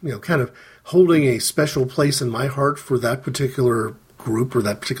for, kind of holding a special place in my heart for that particular group or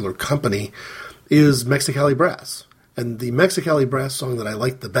that particular company is Mexicali Brass. And the Mexicali Brass song that I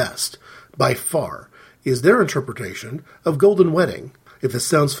like the best, by far, is their interpretation of Golden Wedding. If this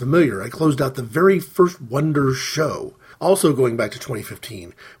sounds familiar, I closed out the very first Wonders show, also going back to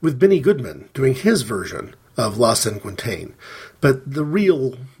 2015, with Benny Goodman doing his version of La Cinquantaine. But the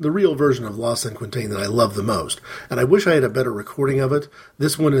real version of La Cinquantaine that I love the most, and I wish I had a better recording of it.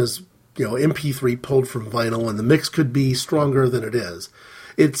 This one is, MP3 pulled from vinyl, and the mix could be stronger than it is.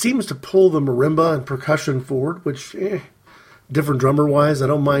 It seems to pull the marimba and percussion forward, which, different drummer-wise, I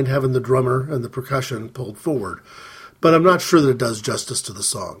don't mind having the drummer and the percussion pulled forward. But I'm not sure that it does justice to the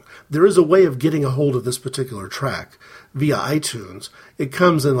song. There is a way of getting a hold of this particular track via iTunes. It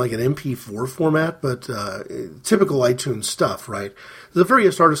comes in like an MP4 format, but typical iTunes stuff, right? There's a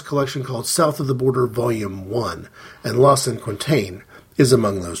various artist collection called South of the Border Volume 1, and La Cinquantaine is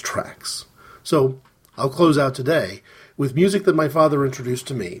among those tracks. So I'll close out today with music that my father introduced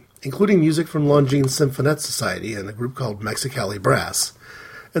to me, including music from Longines Symphonette Society and a group called Mexicali Brass,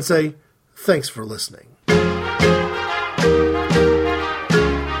 and say thanks for listening.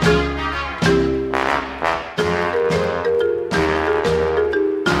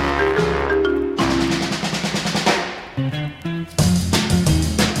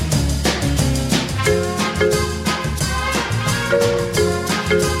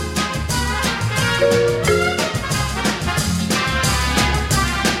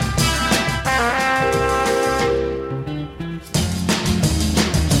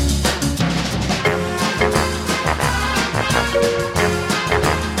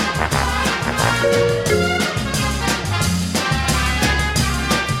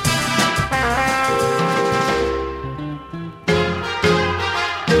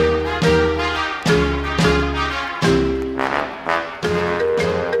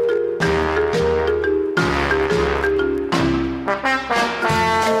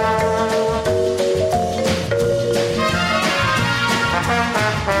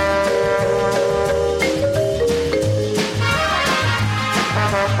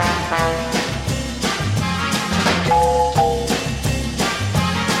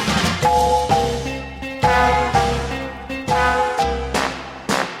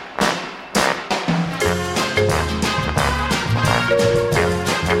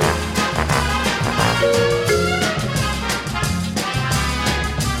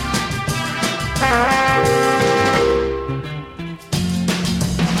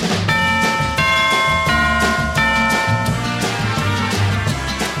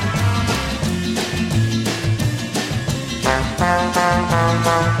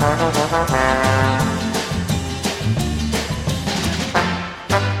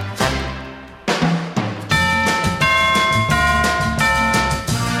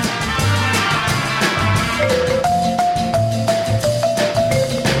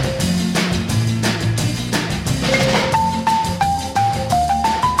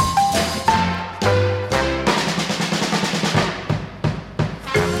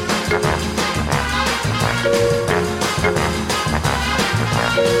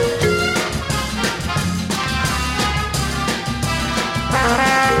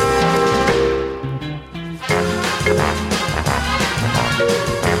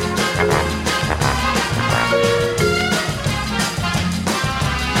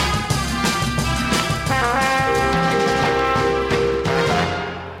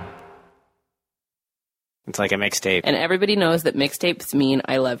 like a mixtape. And everybody knows that mixtapes mean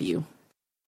I love you.